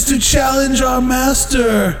wishes to challenge our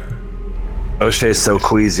master? O'Shea's so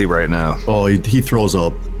queasy right now. Oh, he throws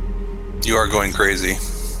up. You are going crazy.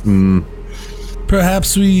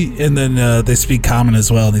 Perhaps we... And then they speak common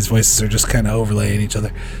as well. These voices are just kind of overlaying each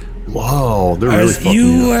other. Wow, they're really fucking You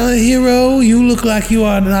me up. are a hero. You look like you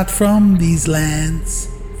are not from these lands.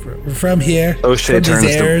 From here. O'Shea from turns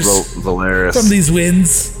these airs, to Valeris from these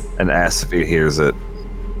winds. and asks if he hears it.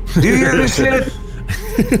 Do you hear this shit?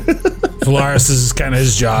 Valaris is kind of,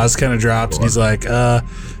 his jaws kind of dropped, and he's like,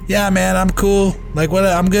 yeah, man, I'm cool. Like, what?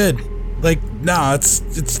 I'm good. Like, no,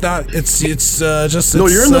 it's not. It's just. No,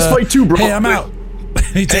 you're in this fight too, bro. Hey, I'm out.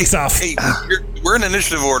 He takes off. Hey, we're in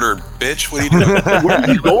initiative order, bitch. What are you doing? Where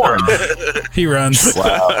are you going? He runs.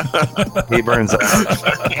 Wow. He burns out.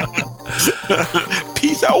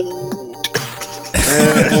 Peace out.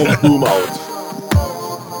 And boom out.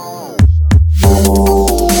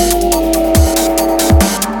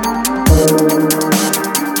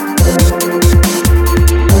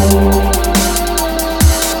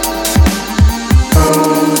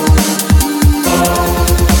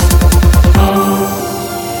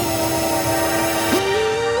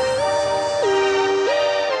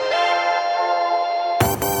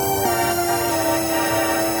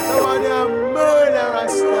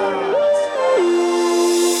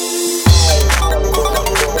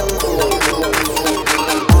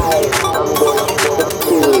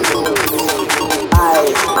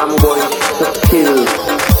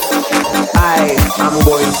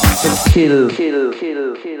 Kill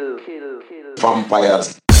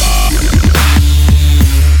vampires.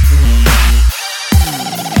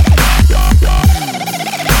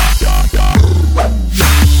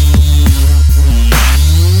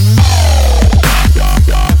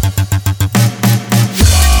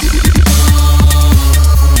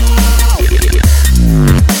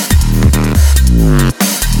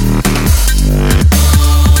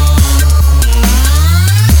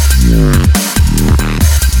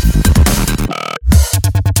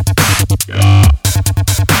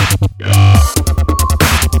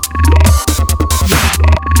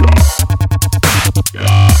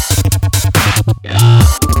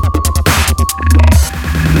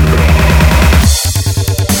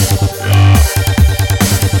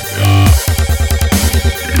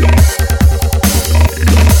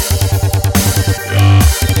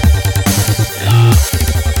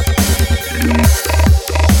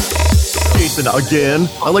 Again,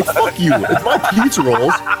 I'm like, fuck you. It's my pizza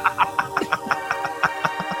rolls.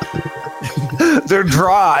 They're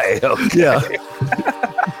dry. Okay. Yeah,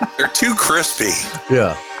 They're too crispy.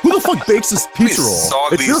 yeah. Who the fuck bakes this pizza roll?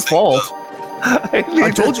 Sog It's these your things fault. up.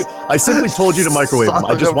 I told you. I simply told you to microwave them.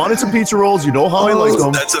 I just wanted some pizza rolls. You know how I like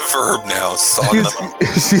them. That's a verb now. Sog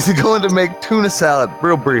them. She's going to make tuna salad.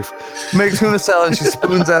 Real brief. Make tuna salad. And she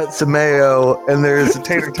spoons out some mayo, and there's a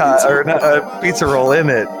tater tot or a pizza roll in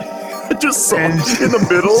it. Just saw And in the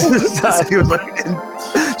middle. he was like, and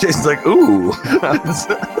Jason's like, ooh.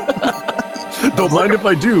 Don't mind if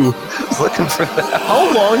I do. I was looking for that.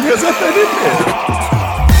 How long has that been in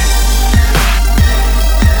there?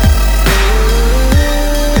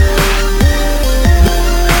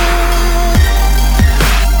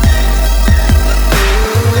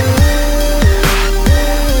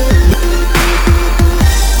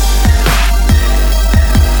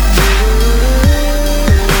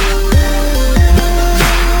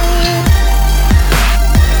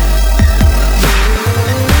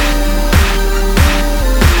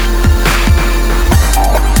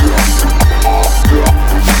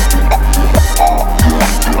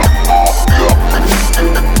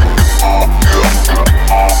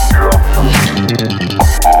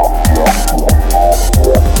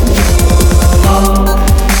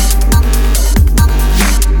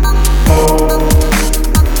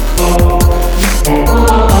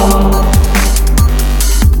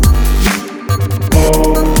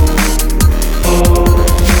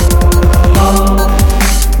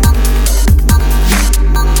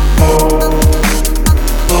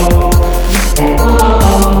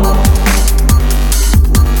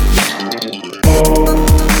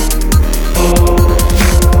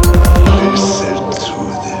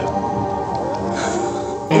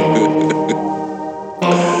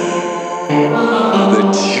 The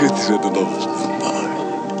children of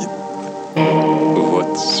night.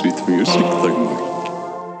 What sweet music they make.